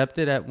to accept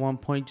it at one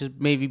point. Just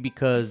maybe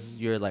because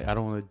you're like, I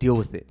don't want to deal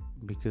with it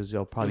because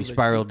you'll probably was like-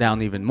 spiral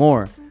down even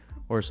more,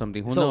 or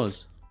something. Who So-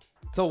 knows?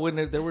 so when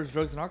there was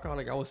drugs and alcohol,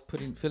 like I was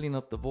filling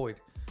up the void.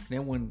 And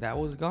then when that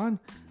was gone,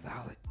 I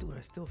was like, dude,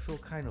 I still feel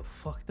kind of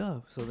fucked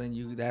up. So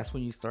then that's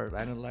when you start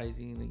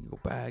analyzing, and you go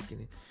back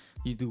and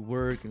you do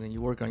work, and then you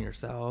work on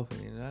yourself,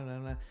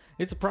 and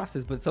it's a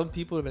process. But some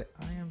people are like,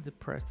 I am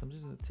depressed, I'm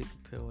just gonna take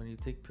a pill, and you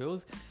take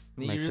pills,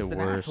 and Makes you're just it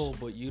an worse. asshole.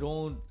 But you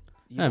don't.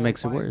 Yeah, it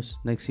makes it worse.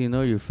 Next thing you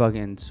know, you're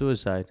fucking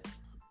suicide.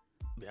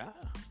 Yeah.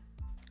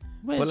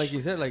 Which, But like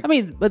you said, like I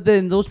mean, but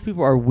then those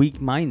people are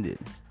weak-minded.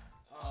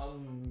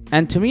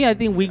 And to me, I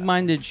think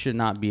weak-minded should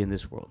not be in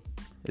this world.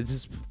 It's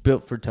just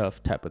built for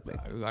tough type of thing.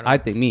 I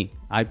think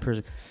I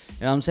personally,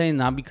 and I'm saying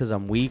not because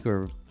I'm weak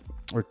or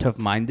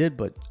tough-minded,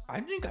 but I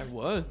think I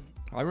was.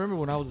 I remember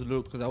when I was a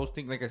little, because I was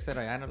thinking, like I said,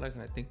 I analyzed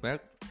and I think back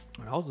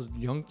when I was a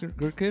younger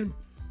kid.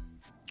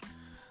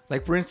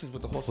 Like for instance,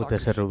 with the whole soccer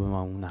shit.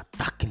 un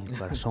ataque en el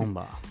corazón,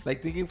 va.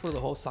 Like thinking for the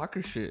whole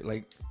soccer shit,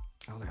 like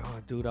I was like, oh,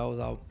 dude, I was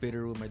out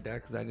bitter with my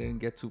dad because I didn't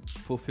get to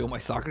fulfill my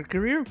soccer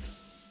career.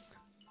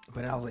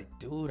 But I was like,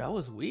 dude, I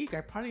was weak.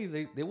 I probably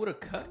they would have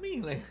cut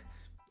me. Like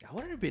I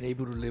wouldn't have been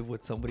able to live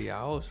with somebody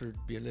else or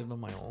be living on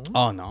my own.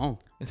 Oh no,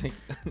 Like,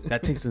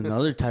 that takes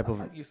another type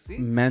of you see?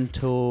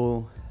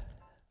 mental.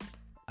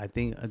 I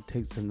think it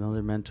takes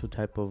another mental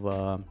type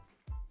of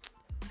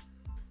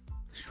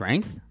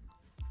strength.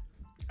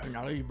 And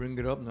now that you bring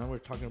it up, now we're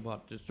talking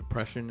about just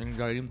depression,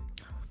 anxiety.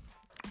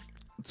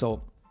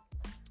 So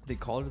they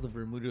call it the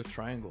Bermuda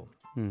Triangle.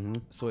 Mm-hmm.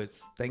 So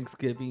it's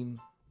Thanksgiving,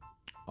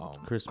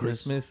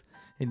 Christmas,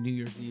 and New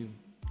Year's Eve.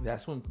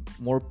 That's when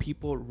more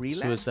people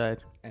relapse Suicide.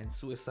 and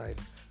suicide.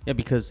 Yeah,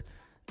 because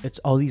it's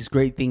all these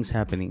great things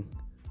happening,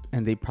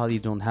 and they probably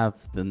don't have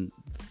the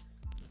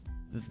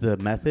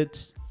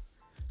methods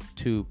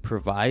to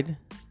provide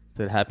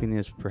the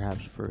happiness,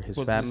 perhaps for his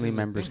Well, family this is the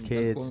members, thing,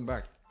 kids, going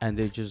back. and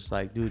they're just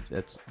like, dude,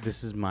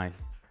 this is my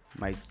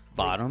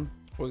bottom.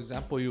 For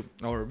example, you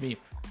or me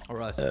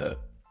or us,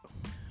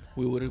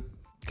 we would have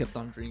kept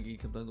on drinking,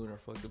 kept on doing our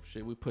fucked up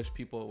shit. We pushed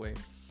people away,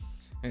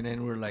 and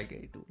then we're like,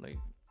 hey, dude, like.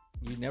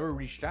 You never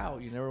reached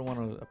out. You never want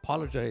to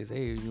apologize.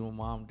 Hey,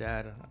 mom,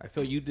 dad, I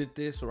feel you did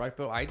this, or I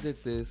feel I did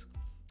this.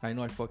 I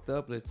know I fucked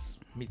up. Let's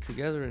meet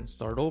together and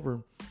start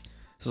over.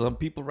 So some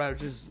people rather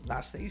just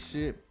not say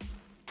shit,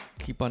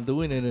 keep on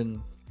doing it,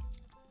 and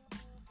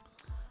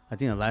I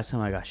think the last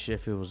time I got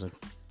shifted was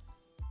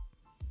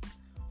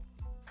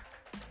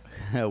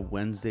a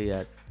Wednesday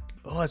at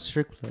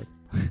strip club.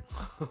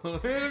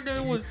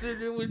 it was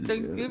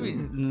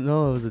Thanksgiving.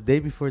 No, it was the day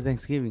before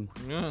Thanksgiving.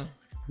 Yeah,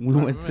 We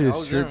went to I a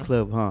was strip there.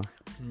 club, huh?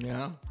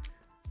 yeah.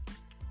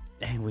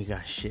 And we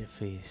got shit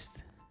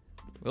faced.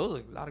 There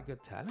was a lot of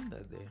good talent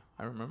that day.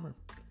 I remember.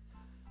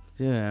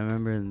 Yeah, I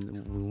remember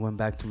we went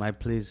back to my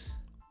place.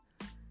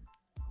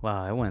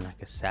 Wow, I went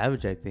like a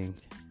savage, I think.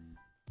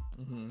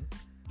 Mm-hmm.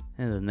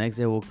 And the next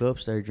day I woke up,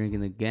 started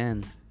drinking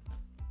again.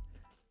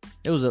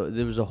 There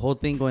was a whole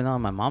thing going on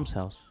in my mom's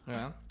house.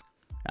 Yeah.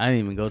 I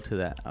didn't even go to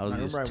that. I was I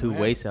just remember too I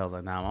went. wasted. I was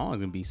like, nah, I'm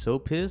gonna be so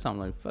pissed. I'm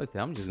like, fuck that.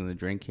 I'm just gonna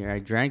drink here. I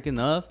drank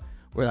enough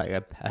where like I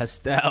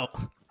passed out,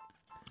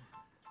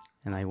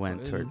 and I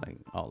went toward like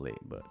all late.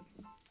 But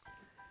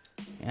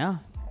yeah,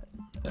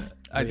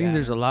 I think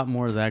there's a lot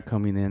more of that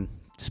coming in,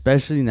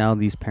 especially now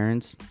these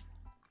parents.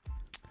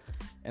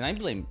 And I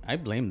blame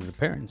the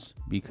parents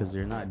because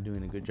they're not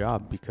doing a good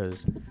job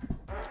because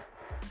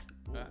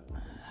that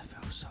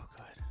felt so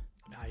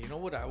good. Nah, you know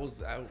what? I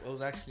was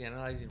actually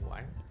analyzing why.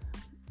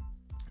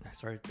 And I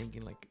started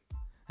thinking like,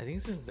 I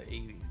think since the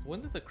 80s.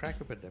 When did the crack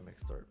epidemic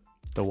start?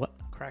 The what?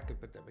 Crack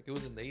epidemic. It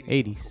was in the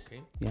 80s. 80s.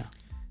 Okay. Yeah.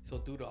 So,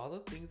 dude, all the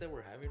things that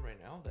we're having right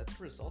now, that's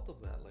a result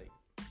of that.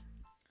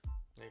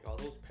 Like all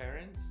those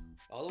parents,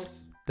 all those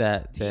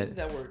teens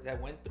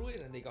that went through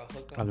it and they got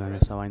hooked on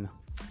drugs.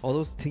 All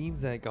those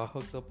teens that got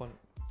hooked up on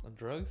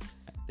drugs,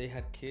 they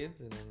had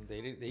kids and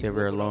then they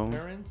were alone.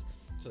 Parents,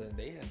 so then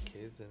they had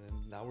kids and then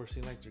now we're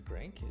seeing like their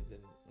grandkids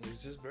and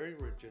it's just very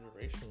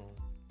generational.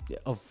 Yeah,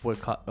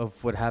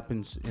 of what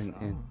happens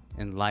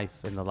in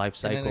life, in the life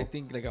cycle. And then I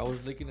think like I was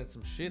looking at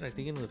some shit. I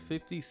think in the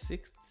 50s,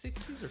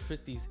 60s or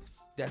 50s,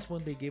 that's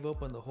when they gave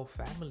up on the whole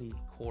family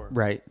core.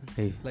 Right.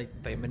 Like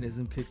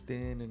feminism kicked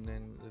in and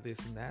then this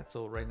and that.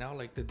 So right now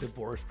like the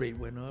divorce rate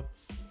went up.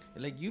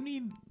 Like you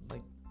need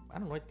like I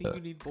don't know. I think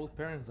you need both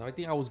parents. I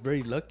think I was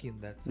very lucky in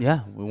that sense.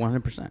 Yeah,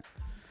 100%.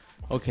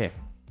 Okay.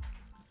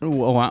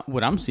 Well,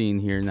 what I'm seeing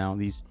here now,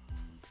 these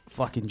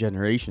fucking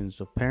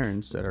generations of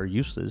parents that are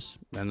useless,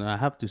 and I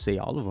have to say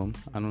all of them.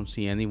 I don't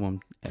see anyone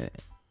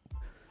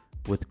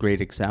with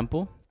great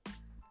example.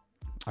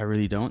 I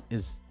really don't.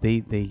 Is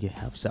they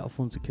have cell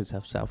phones. The kids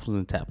have cell phones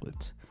and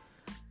tablets,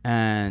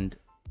 and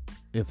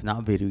if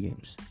not video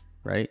games,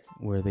 right?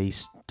 Where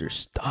they're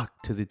stuck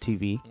to the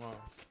TV. Wow.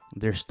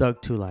 They're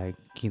stuck to like,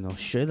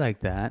 shit like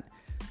that.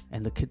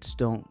 And the kids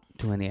don't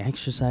do any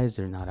exercise.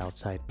 They're not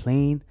outside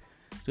playing.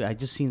 Dude, I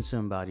just seen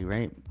somebody,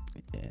 right,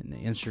 in the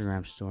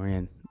Instagram story,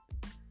 and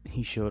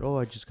he showed,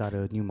 I just got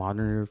a new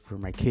monitor for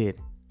my kid,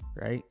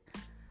 right?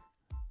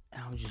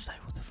 And I was just like,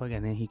 what the fuck?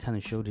 And then he kind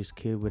of showed his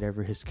kid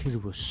whatever. His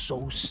kid was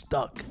so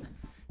stuck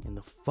in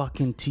the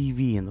fucking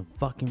TV and the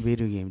fucking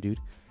video game,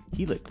 dude.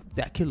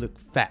 That kid looked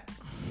fat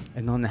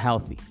and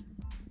unhealthy.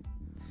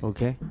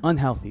 Okay?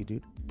 Unhealthy,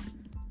 dude.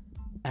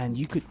 And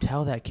you could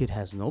tell that kid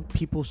has no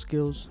people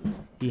skills.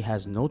 He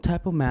has no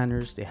type of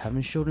manners. They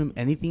haven't showed him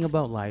anything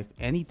about life,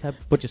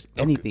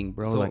 anything,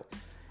 bro. So, like,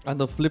 on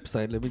the flip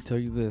side, let me tell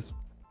you this.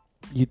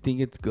 You think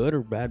it's good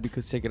or bad?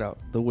 Because check it out.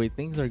 The way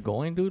things are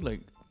going, dude,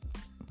 like,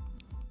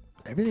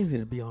 everything's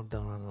going to be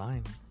done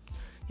online.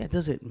 yeah,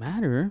 does it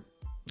matter?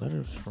 That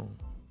is true.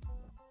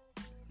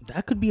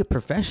 That could be a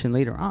profession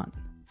later on.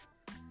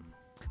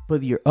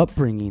 But your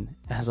upbringing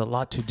has a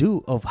lot to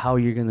do of how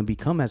you're going to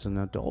become as an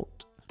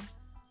adult.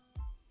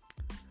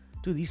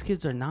 Dude, these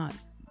kids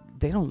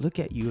they don't look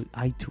at you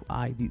eye to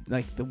eye.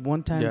 Like the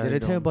one time, did I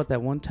tell you about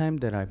that one time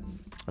that I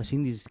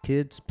seen these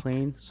kids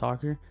playing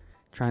soccer,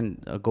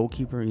 trying a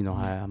goalkeeper,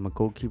 I'm a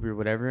goalkeeper,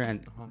 whatever,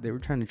 and they were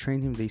trying to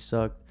train him. They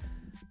sucked.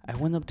 I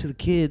went up to the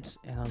kids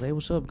and I was like,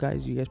 what's up,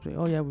 guys? You guys play?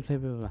 Oh, yeah, we play,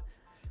 blah, blah, blah.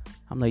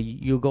 I'm like,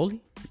 you a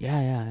goalie?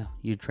 Yeah.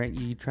 You trying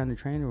to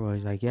train or what?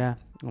 He's like, yeah.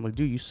 I'm like,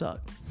 dude, you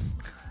suck.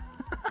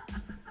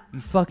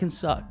 You fucking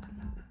suck.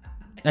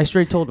 I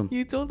straight told him.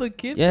 You told the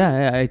kid?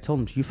 Yeah, I told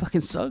him, you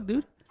fucking suck,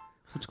 dude.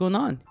 What's going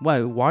on?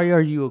 Why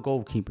are you a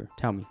goalkeeper?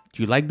 Tell me.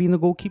 Do you like being a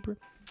goalkeeper?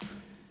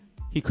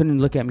 He couldn't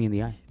look at me in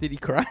the eye. Did he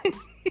cry?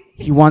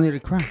 He wanted to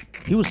cry.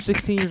 He was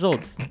 16 years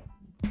old.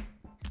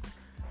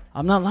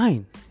 I'm not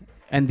lying.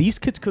 And these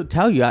kids could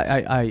tell you.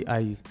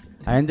 I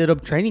ended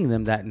up training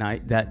them that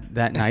night.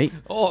 That night.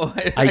 Oh,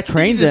 I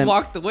trained them. You just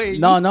walked away.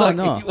 No.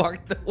 You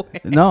walked away.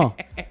 No.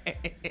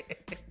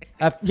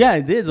 Yeah, I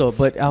did though,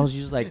 but I was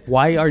just like,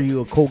 why are you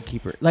a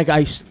goalkeeper? Like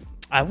I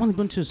want to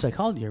go into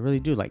psychology. I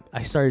really do. Like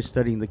I started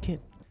studying the kid.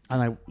 I'm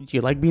like, do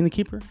you like being the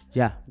keeper?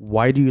 Yeah.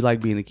 Why do you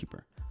like being the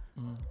keeper?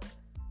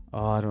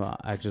 Oh, I don't know.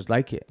 I just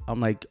like it.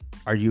 I'm like,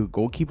 are you a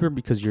goalkeeper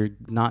because you're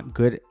not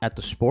good at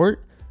the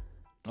sport?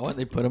 Oh, and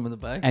they put him in the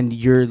back. And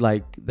you're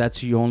like,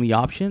 that's your only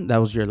option. That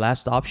was your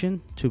last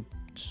option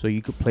so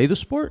you could play the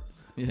sport.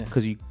 Yeah.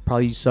 Because you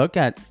probably suck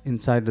at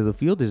inside of the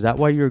field. Is that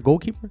why you're a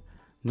goalkeeper?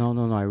 No.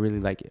 I really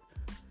like it.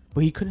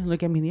 But he couldn't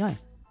look at me in the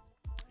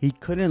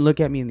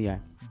eye.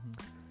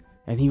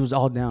 And he was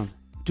all down.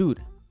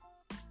 Dude,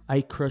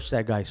 I crushed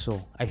that guy's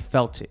soul. I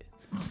felt it.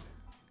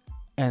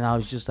 And I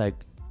was just like,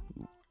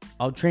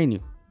 I'll train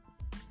you.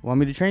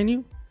 Want me to train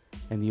you?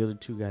 And the other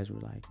two guys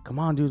were like, come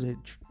on, dude.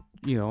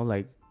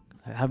 Like,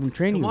 have him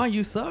train you. Come on,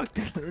 you sucked.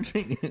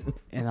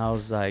 And I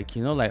was like,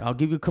 I'll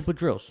give you a couple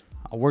drills.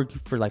 I'll work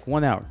you for like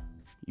 1 hour.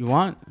 You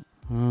want?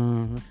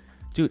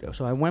 Dude,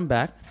 so I went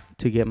back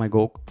to get my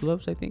gold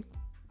gloves, I think.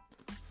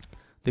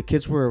 The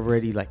kids were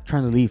already like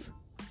trying to leave.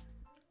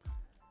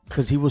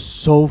 Because he was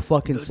so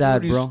fucking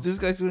sad, bro. This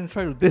guy's going to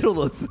try to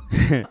diddle us.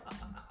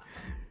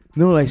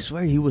 No, I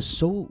swear he was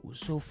so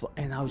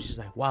and I was just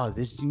like, wow,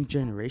 this new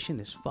generation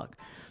is fucked.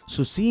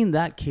 So seeing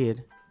that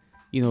kid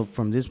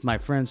from my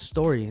friend's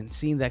story and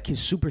seeing that kid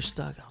super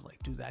stuck, I was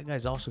like, dude, that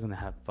guy's also gonna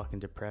have fucking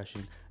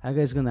depression. That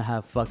guy's gonna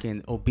have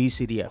fucking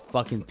obesity at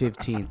fucking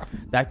 15.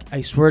 That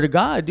I swear to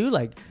God, dude,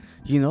 like,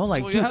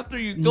 like, well, dude, after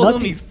you told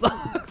him he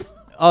sucked.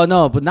 Oh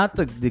no, but not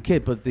the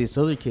kid, but this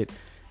other kid.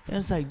 And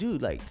it's like,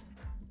 dude, like,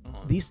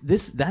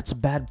 that's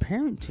bad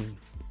parenting.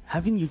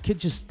 Having your kid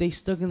just stay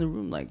stuck in the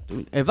room, like,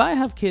 dude, if I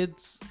have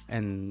kids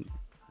and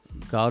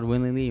God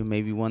willingly,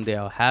 maybe one day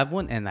I'll have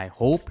one, and I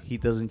hope he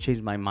doesn't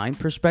change my mind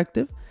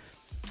perspective,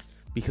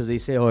 because they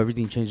say, oh,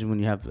 everything changes when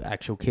you have an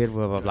actual kid,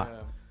 blah, blah, blah.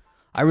 Yeah.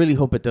 I really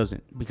hope it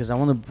doesn't, because I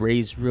want to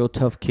raise real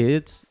tough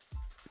kids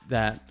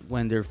that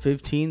when they're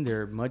 15,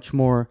 they're much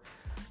more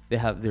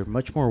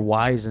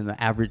wise than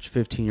the average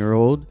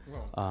 15-year-old.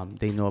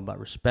 They know about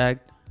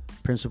respect,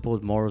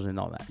 principles, morals, and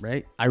all that,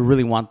 right? I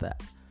really want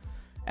that.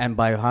 And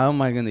how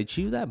am I going to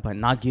achieve that? By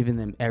not giving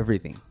them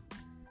everything.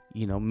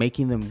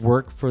 Making them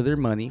work for their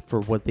money for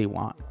what they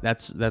want.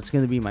 That's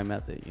going to be my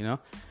method,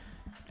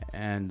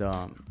 And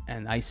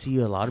I see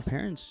a lot of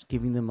parents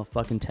giving them a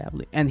fucking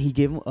tablet. And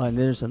and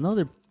there's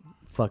another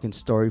fucking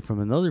story from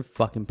another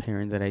fucking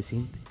parent that I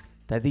seen,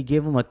 that they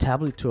gave him a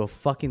tablet to a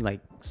fucking like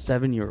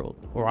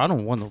 7-year-old. Or I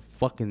don't want to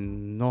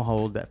fucking know how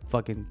old that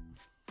fucking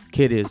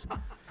kid is.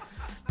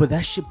 But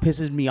that shit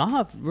pisses me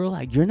off, bro.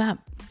 Like, you're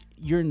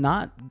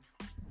not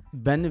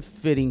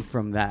benefiting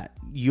from that.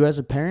 You as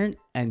a parent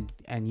and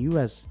you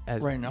as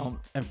right now,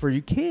 and for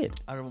your kid.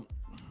 I don't.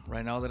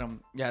 Right now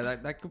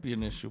that could be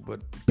an issue, but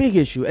big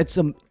issue.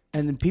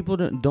 And then people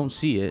don't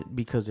see it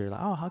because they're like,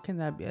 oh, how can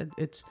that be?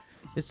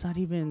 It's not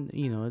even,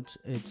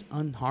 it's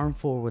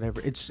unharmful or whatever.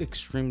 It's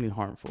extremely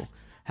harmful.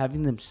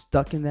 Having them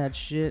stuck in that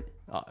shit,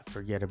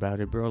 forget about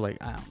it, bro. Like,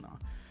 I don't know.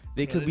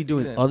 They could be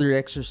doing other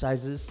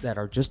exercises that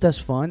are just as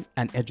fun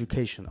and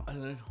educational.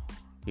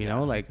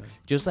 Like,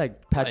 just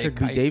like Patrick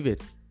B.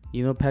 David.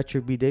 You know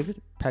Patrick B.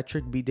 David?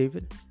 Patrick B.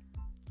 David?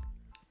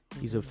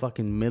 He's a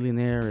fucking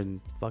millionaire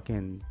and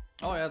fucking...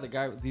 Oh, yeah, the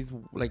guy, he's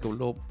like a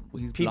low...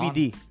 He's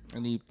PBD. Blonde,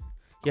 and he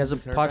has a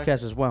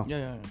podcast as well.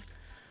 Yeah.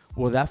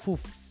 Well, that fool,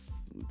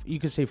 you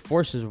could say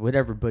forces or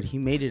whatever, but he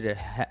made it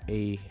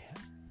a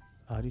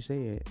how do you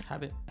say it?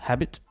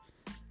 Habit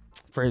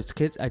for his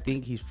kids. I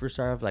think he first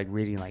started off like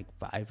reading like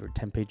 5 or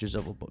 10 pages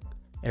of a book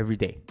every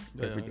day.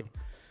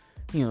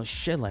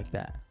 Shit like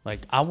that.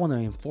 Like, I want to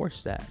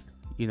enforce that.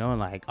 And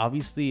like,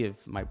 obviously,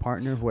 if my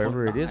partner,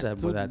 whoever it is at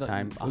that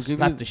time, I'll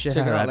slap the shit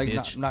out of that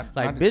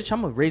bitch. Bitch,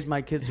 I'm gonna raise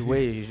my kids the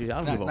way I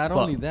don't give a fuck. Not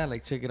only that,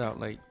 like, check it out.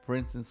 Like, for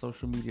instance,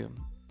 social media,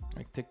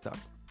 like TikTok.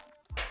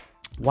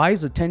 Why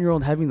is a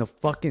 10-year-old having a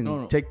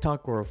fucking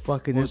TikTok or a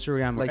fucking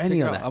Instagram or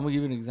any of that? I'm gonna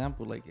give you an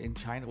example. Like, in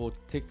China,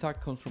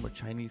 TikTok comes from a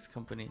Chinese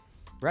company,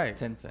 right?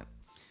 Tencent.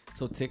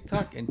 So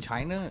TikTok in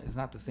China is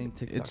not the same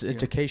TikTok. It's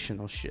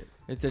educational shit.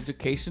 It's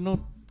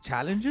educational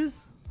challenges.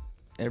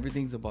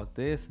 Everything's about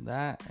this and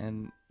that,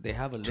 and they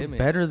have a limit.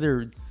 Better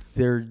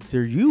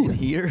their youth.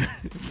 Here,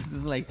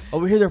 it's like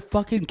over here, their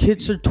fucking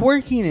kids are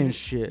twerking and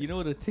shit. You know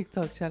what a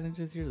TikTok challenge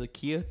is here? The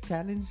Kia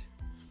challenge.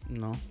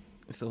 No.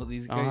 So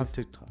these guys. I don't have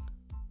TikTok.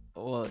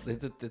 Well,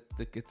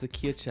 it's a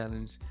Kia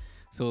challenge.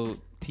 So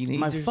teenagers.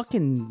 My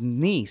fucking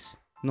niece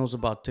knows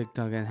about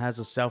TikTok and has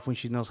a cell phone.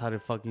 She knows how to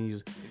fucking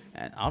use.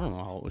 And I don't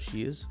know how old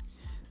she is.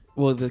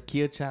 Well, the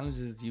Kia challenge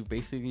is you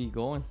basically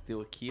go and steal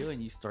a Kia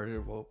and you start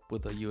it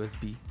with a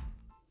USB.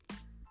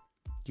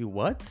 You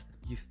what?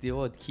 You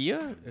steal a Kia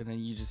and then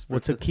you just...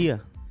 What's a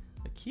Kia?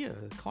 A Kia,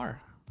 a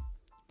car.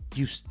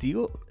 You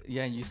steal?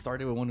 Yeah, and you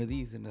started with one of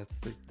these, and that's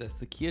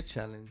the Kia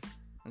challenge.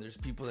 And there's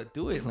people that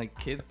do it, like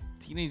kids,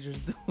 teenagers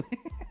do it.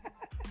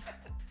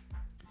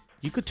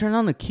 You could turn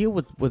on a Kia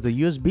with a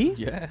USB?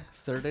 Yeah,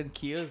 certain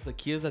Kias, the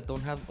Kias that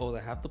don't have... Oh,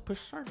 that have the push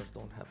start or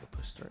don't have the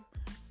push start.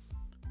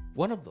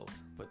 One of those,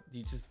 but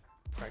you just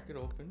crack it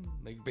open,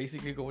 like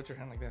basically go with your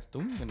hand like that,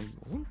 and then you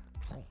go...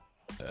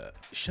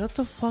 Shut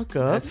the fuck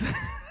up.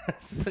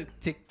 That's a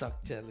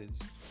TikTok challenge.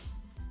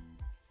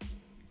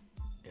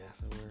 Yeah,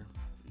 so we're...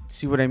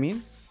 See what I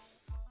mean?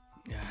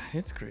 Yeah,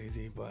 it's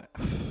crazy, but...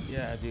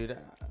 Yeah, dude.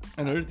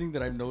 Another thing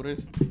that I've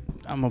noticed...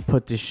 I'm gonna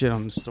put this shit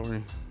on the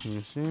story.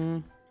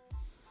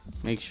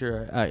 Make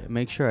sure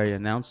I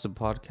announce the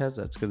podcast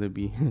that's gonna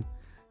be...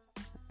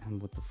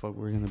 and what the fuck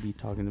we're gonna be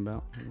talking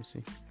about. Let me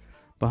see.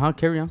 But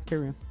carry on.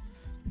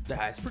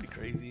 Yeah, it's pretty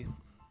crazy.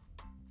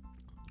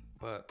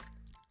 But...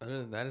 Other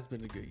than that, it's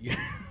been a good year.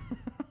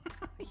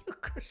 You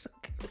cursed some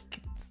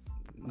kids.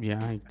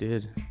 Yeah, I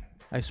did.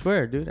 I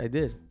swear, dude, I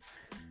did.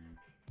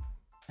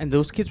 And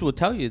those kids will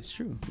tell you it's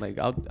true. Like,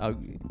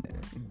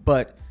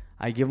 but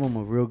I give them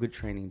a real good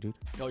training, dude.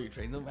 Oh, you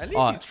train them? At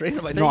least you train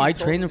them. I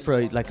trained him for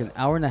like an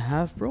hour and a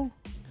half, bro.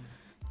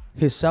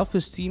 His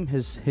self-esteem,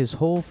 his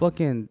whole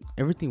fucking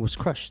everything was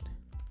crushed.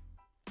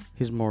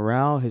 His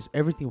morale, his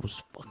everything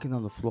was fucking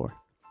on the floor.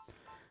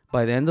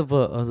 By the end of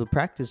the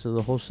practice of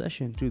the whole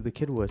session, dude, the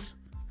kid was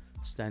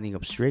standing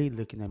up straight,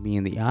 looking at me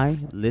in the eye,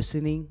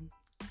 listening.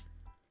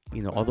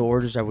 All the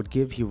orders I would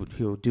give, he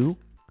would do.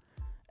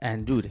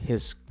 And dude,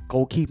 his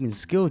goalkeeping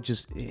skill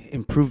just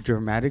improved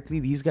dramatically.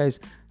 These guys,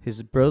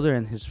 his brother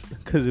and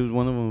because it was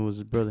one of them was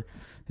his brother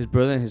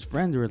and his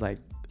friend, they were like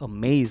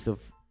amazed of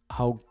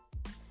how.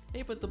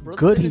 Hey, but the brother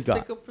Good he didn't got.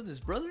 stick up for this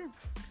brother.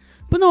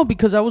 But no,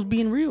 because I was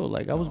being real.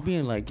 Like I was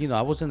being like,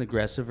 I wasn't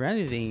aggressive or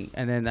anything.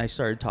 And then I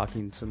started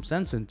talking some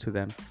sense into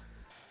them.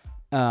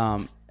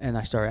 And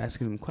I started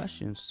asking them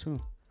questions too.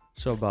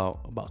 So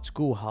about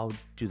school, how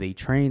do they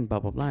train? Blah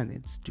blah blah. And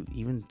it's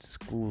even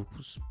school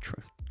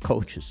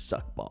coaches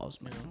suck balls,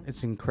 man.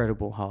 It's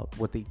incredible how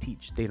what they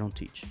teach, they don't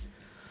teach.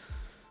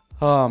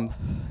 And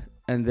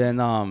then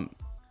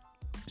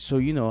so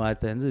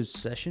at the end of the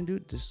session,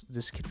 dude,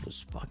 this kid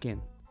was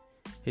fucking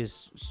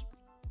his.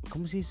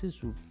 ¿Cómo se dice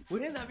eso?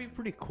 Wouldn't that be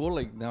pretty cool?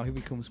 Like now he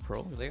becomes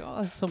pro. Like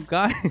some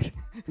guy,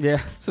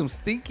 Yeah, some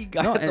stinky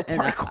guy no, at the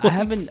and park. I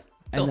haven't.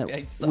 Don't And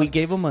guys we suck.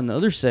 gave him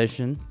another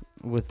session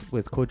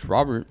with Coach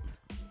Robert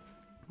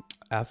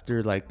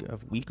after like a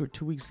week or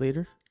 2 weeks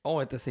later. Oh,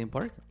 at the same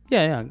park.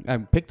 Yeah, I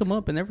picked him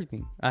up and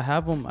everything. I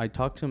have him. I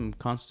talk to him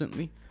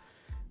constantly,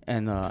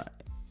 and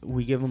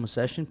we give him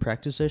a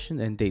practice session,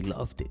 and they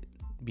loved it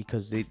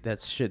because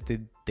that's shit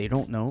they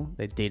don't know,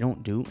 that they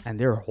don't do, and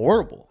they're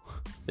horrible.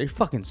 They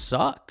fucking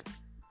suck.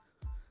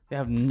 They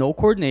have no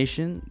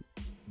coordination.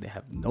 They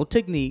have no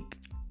technique.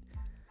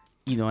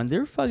 And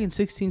they're fucking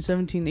 16,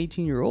 17,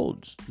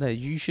 18-year-olds that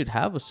you should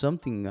have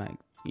something like,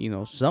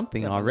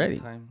 something already.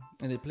 Time.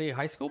 And they play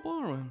high school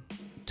ball? Or?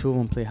 2 of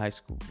them play high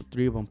school.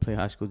 3 of them play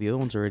high school. The other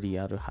one's already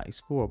out of high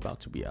school or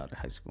about to be out of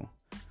high school.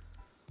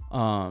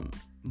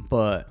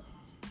 But,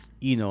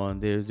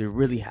 they're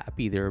really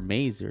happy. They're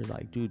amazed. They're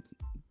like, dude,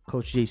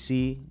 Coach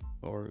JC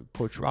or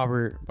Coach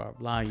Robert, blah,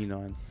 blah,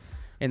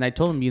 And I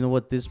told him, you know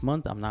what, this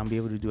month I'm not going to be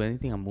able to do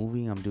anything. I'm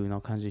moving. I'm doing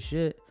all kinds of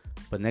shit.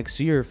 But next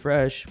year,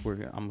 fresh,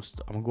 I'm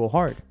gonna go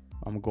hard.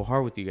 I'm gonna go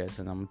hard with you guys,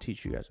 and I'm gonna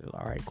teach you guys.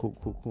 All right,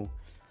 cool.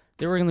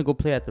 They were gonna go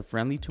play at the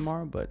friendly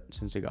tomorrow, but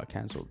since it got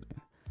canceled,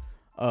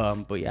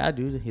 but yeah,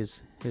 dude,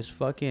 his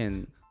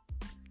fucking,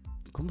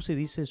 ¿cómo se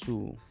dice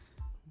su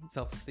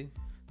Self-esteem.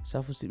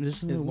 self-esteem?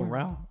 His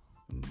morale.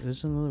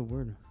 There's another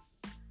word.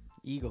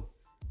 Ego.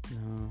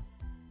 No,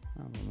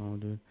 I don't know,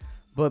 dude.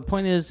 But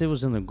point is, it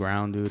was in the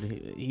ground, dude.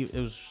 It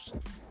was,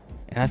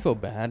 and I feel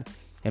bad,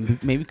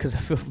 and maybe because I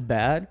feel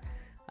bad.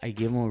 I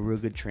gave him a real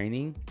good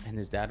training, and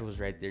his dad was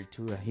right there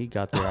too. He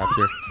got there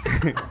after.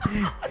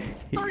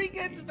 Story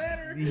gets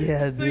better.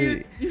 Yeah, So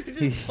dude. you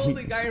just told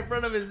the guy in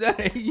front of his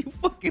dad, "Hey, you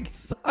fucking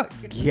suck."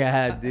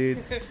 Yeah,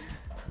 dude.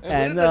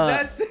 And what did the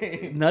dad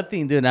say?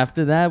 Nothing, dude.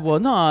 After that, well,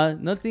 no,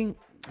 nothing.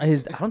 I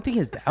don't think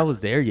his dad was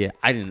there yet.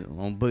 I didn't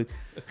know, but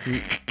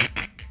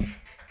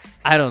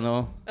I don't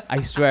know.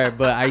 I swear,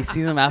 but I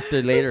seen him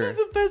after later. This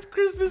is the best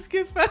Christmas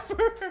gift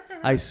ever.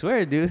 I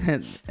swear, dude.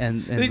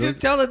 And They just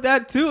tell the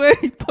dad too,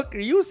 "Hey,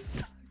 fucker, you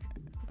suck."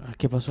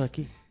 ¿Qué pasó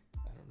aquí?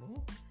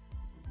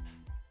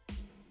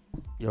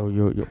 I don't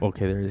know. Yo.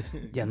 Okay, there it is.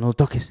 Yeah, no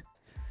toques.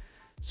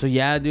 So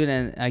yeah, dude,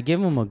 and I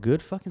gave him a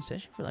good fucking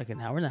session for like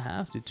an hour and a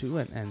half to 2,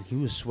 and he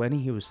was sweating,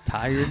 he was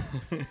tired.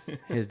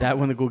 His dad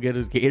went to go get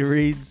his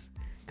Gatorades,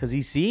 cause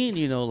he's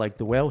seeing, like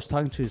the way I was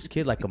talking to his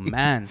kid like a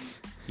man,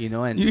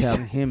 and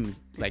telling him,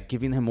 like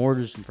giving him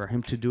orders for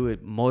him to do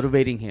it,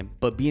 motivating him,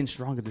 but being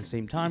strong at the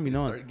same time,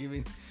 Start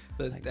giving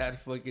the dad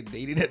fucking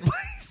dating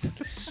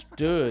advice.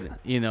 Dude,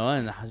 and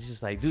I was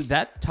just like, dude,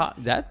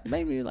 that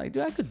made me like,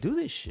 dude, I could do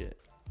this shit.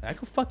 I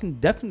could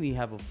fucking definitely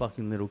have a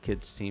fucking little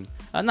kids team.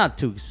 Not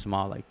too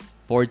small, like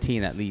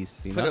 14 at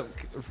least.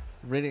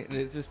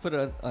 Let's just put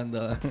it on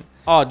the.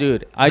 Oh,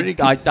 dude,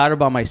 I thought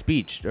about my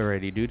speech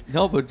already, dude.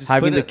 No, but just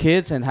having put the it,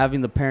 kids and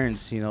having the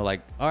parents, like,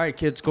 all right,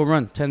 kids, go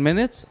run 10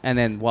 minutes, and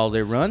then while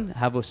they run,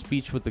 have a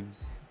speech with the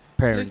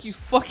parents. Look, you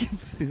fucking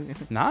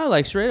stupid. Nah,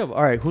 like straight up.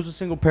 All right, who's a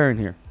single parent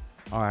here?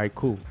 All right,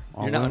 cool.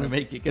 You're not gonna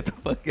make it. Get the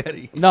fuck out of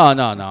here.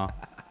 No.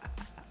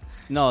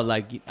 No,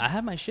 like, I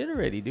have my shit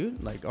already,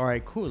 dude. Like, all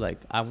right, cool. Like,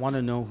 I want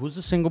to know who's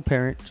a single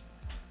parent.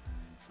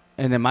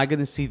 And am I going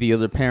to see the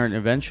other parent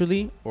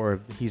eventually? Or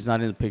if he's not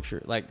in the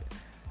picture? Like,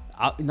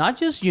 not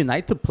just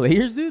unite the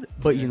players, dude,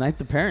 but unite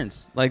the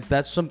parents. Like,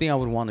 that's something I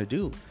would want to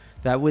do.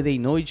 That way they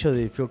know each other.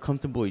 They feel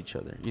comfortable with each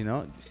other,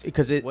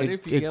 Because it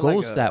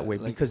goes that way.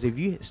 Because if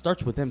it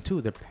starts with them,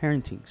 too. Their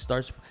parenting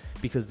starts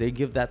because they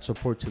give that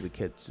support to the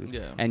kids. Dude.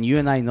 Yeah. And you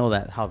and I know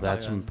how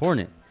that's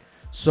important.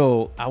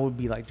 So I would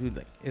be like, dude,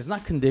 like, it's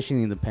not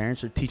conditioning the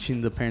parents or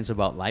teaching the parents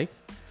about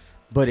life,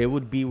 but it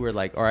would be where,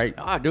 like, all right,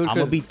 dude, I'm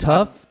gonna be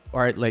tough.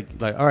 All right, like,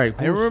 all right.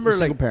 I remember,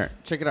 like, parent.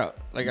 Check it out.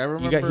 Like, I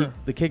remember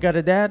the kid got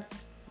a dad.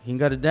 He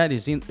got a dad.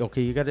 Is he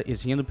okay?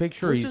 Is he in the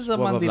picture? Which is a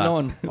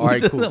mandilon. All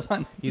right, cool.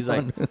 He's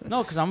like,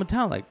 no, because I'm a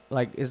town.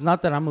 Like it's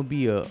not that I'm gonna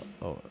be a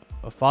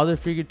father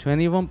figure to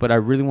any of them, but I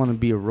really want to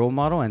be a role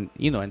model and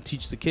and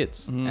teach the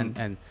kids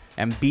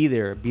and be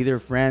their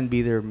friend,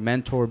 be their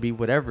mentor, be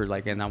whatever.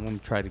 Like, and I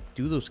want to try to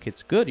do those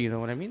kids good. You know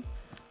what I mean?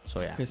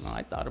 So yeah,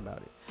 I thought about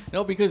it.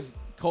 No, because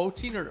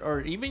coaching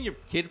or even your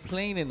kid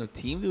playing in a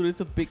team, dude,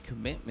 it's a big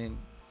commitment.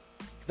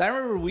 Because I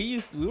remember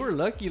we were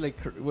lucky, like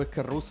with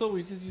Caruso,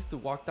 we just used to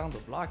walk down the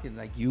block and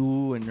like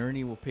you and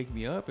Ernie will pick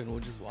me up and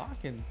we'll just walk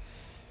and.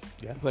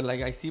 Yeah. But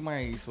like I see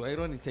my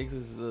suegro and he takes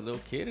us as a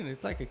little kid and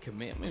it's like a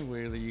commitment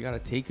where you gotta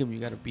take him, you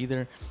gotta be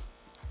there.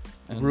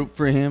 root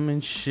for him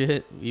and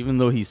shit, even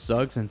though he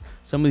sucks. And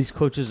some of these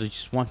coaches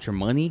just want your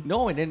money.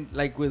 No, and then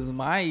like with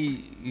my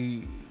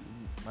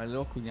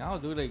little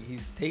cuñado, dude, like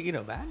he's taking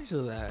advantage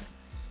of that.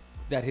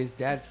 That his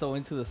dad's so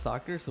into the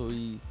soccer, so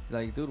he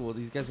like, dude, well,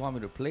 these guys want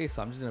me to play,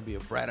 so I'm just gonna be a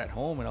brat at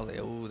home. And I was like,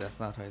 oh,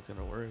 that's not how it's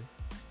gonna work.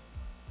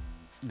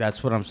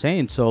 That's what I'm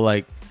saying. So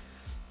like,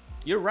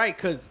 you're right,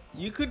 because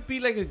you could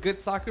be like a good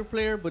soccer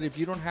player, but if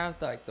you don't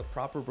have like the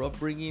proper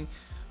upbringing,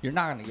 you're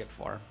not gonna get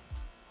far.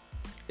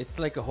 It's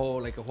like a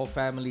whole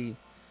family.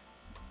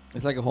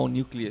 It's like a whole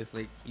nucleus.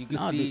 Like you could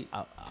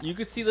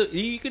see, dude,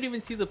 you could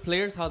even see the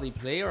players, how they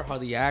play or how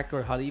they act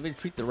or how they even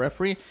treat the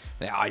referee.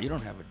 Like, you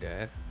don't have a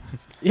dad.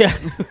 Yeah.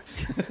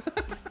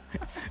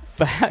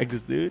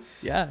 Facts, dude.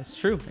 Yeah, it's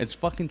true. It's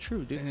fucking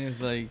true, dude. And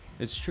it's like,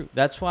 it's true.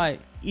 That's why,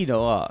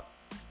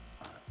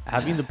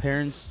 having the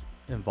parents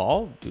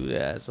involved, dude,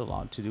 that has a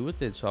lot to do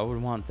with it. So I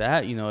would want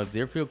that. If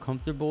they feel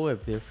comfortable,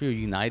 if they feel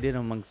united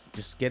amongst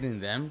just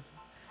getting them,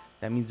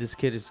 that means this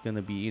kid is going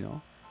to be,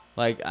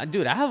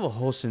 dude, I have a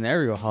whole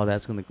scenario how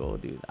that's going to go,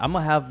 dude. I'm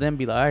going to have them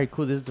be like, all right,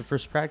 cool, this is the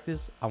first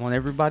practice. I want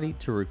everybody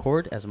to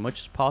record as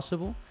much as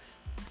possible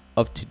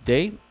of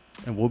today.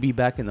 And we'll be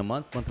back in a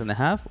month and a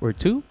half or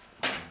two.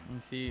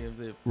 And see if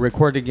they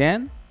record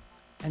again,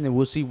 and then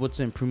we'll see what's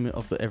the improvement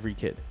of every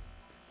kid,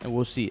 and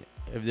we'll see it.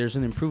 If there's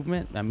an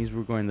improvement, that means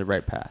we're going the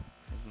right path.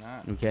 If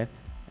not, okay.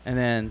 And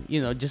then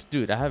just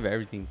dude, I have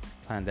everything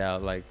planned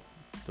out, like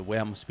the way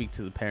I'm gonna speak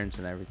to the parents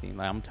and everything.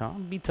 Like I'm gonna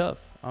be tough.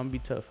 I'm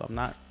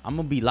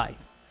gonna be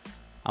life.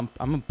 I'm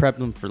gonna prep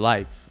them for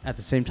life. At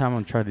the same time,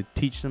 I'm trying to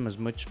teach them as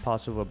much as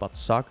possible about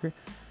soccer.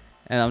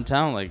 And I'm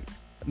telling, like,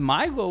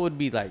 my goal would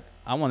be like,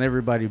 I want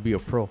everybody to be a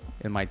pro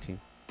in my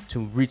team, to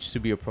reach to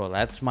be a pro.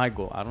 That's my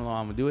goal. I don't know how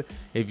I'm gonna do it.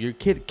 If your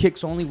kid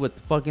kicks only with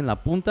fucking La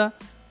Punta,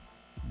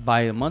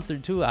 by a month or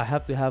two, I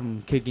have to have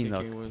him kicking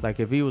like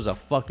if he was a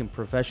fucking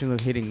professional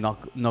hitting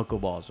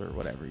knuckleballs or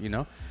whatever,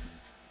 Yeah,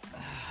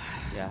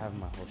 I have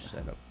my whole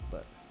setup,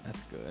 but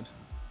that's good.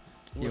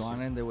 So you want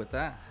to end it with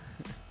that?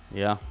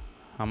 Yeah,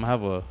 I'm gonna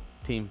have a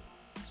team.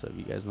 So if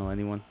you guys know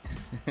anyone,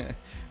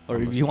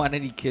 or if you want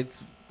any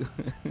kids,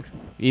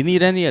 you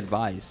need any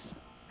advice.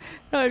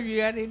 No, if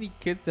you had any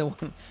kids that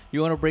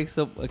you want to break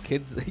a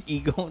kid's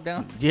ego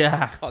down,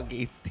 yeah, call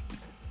Gacy.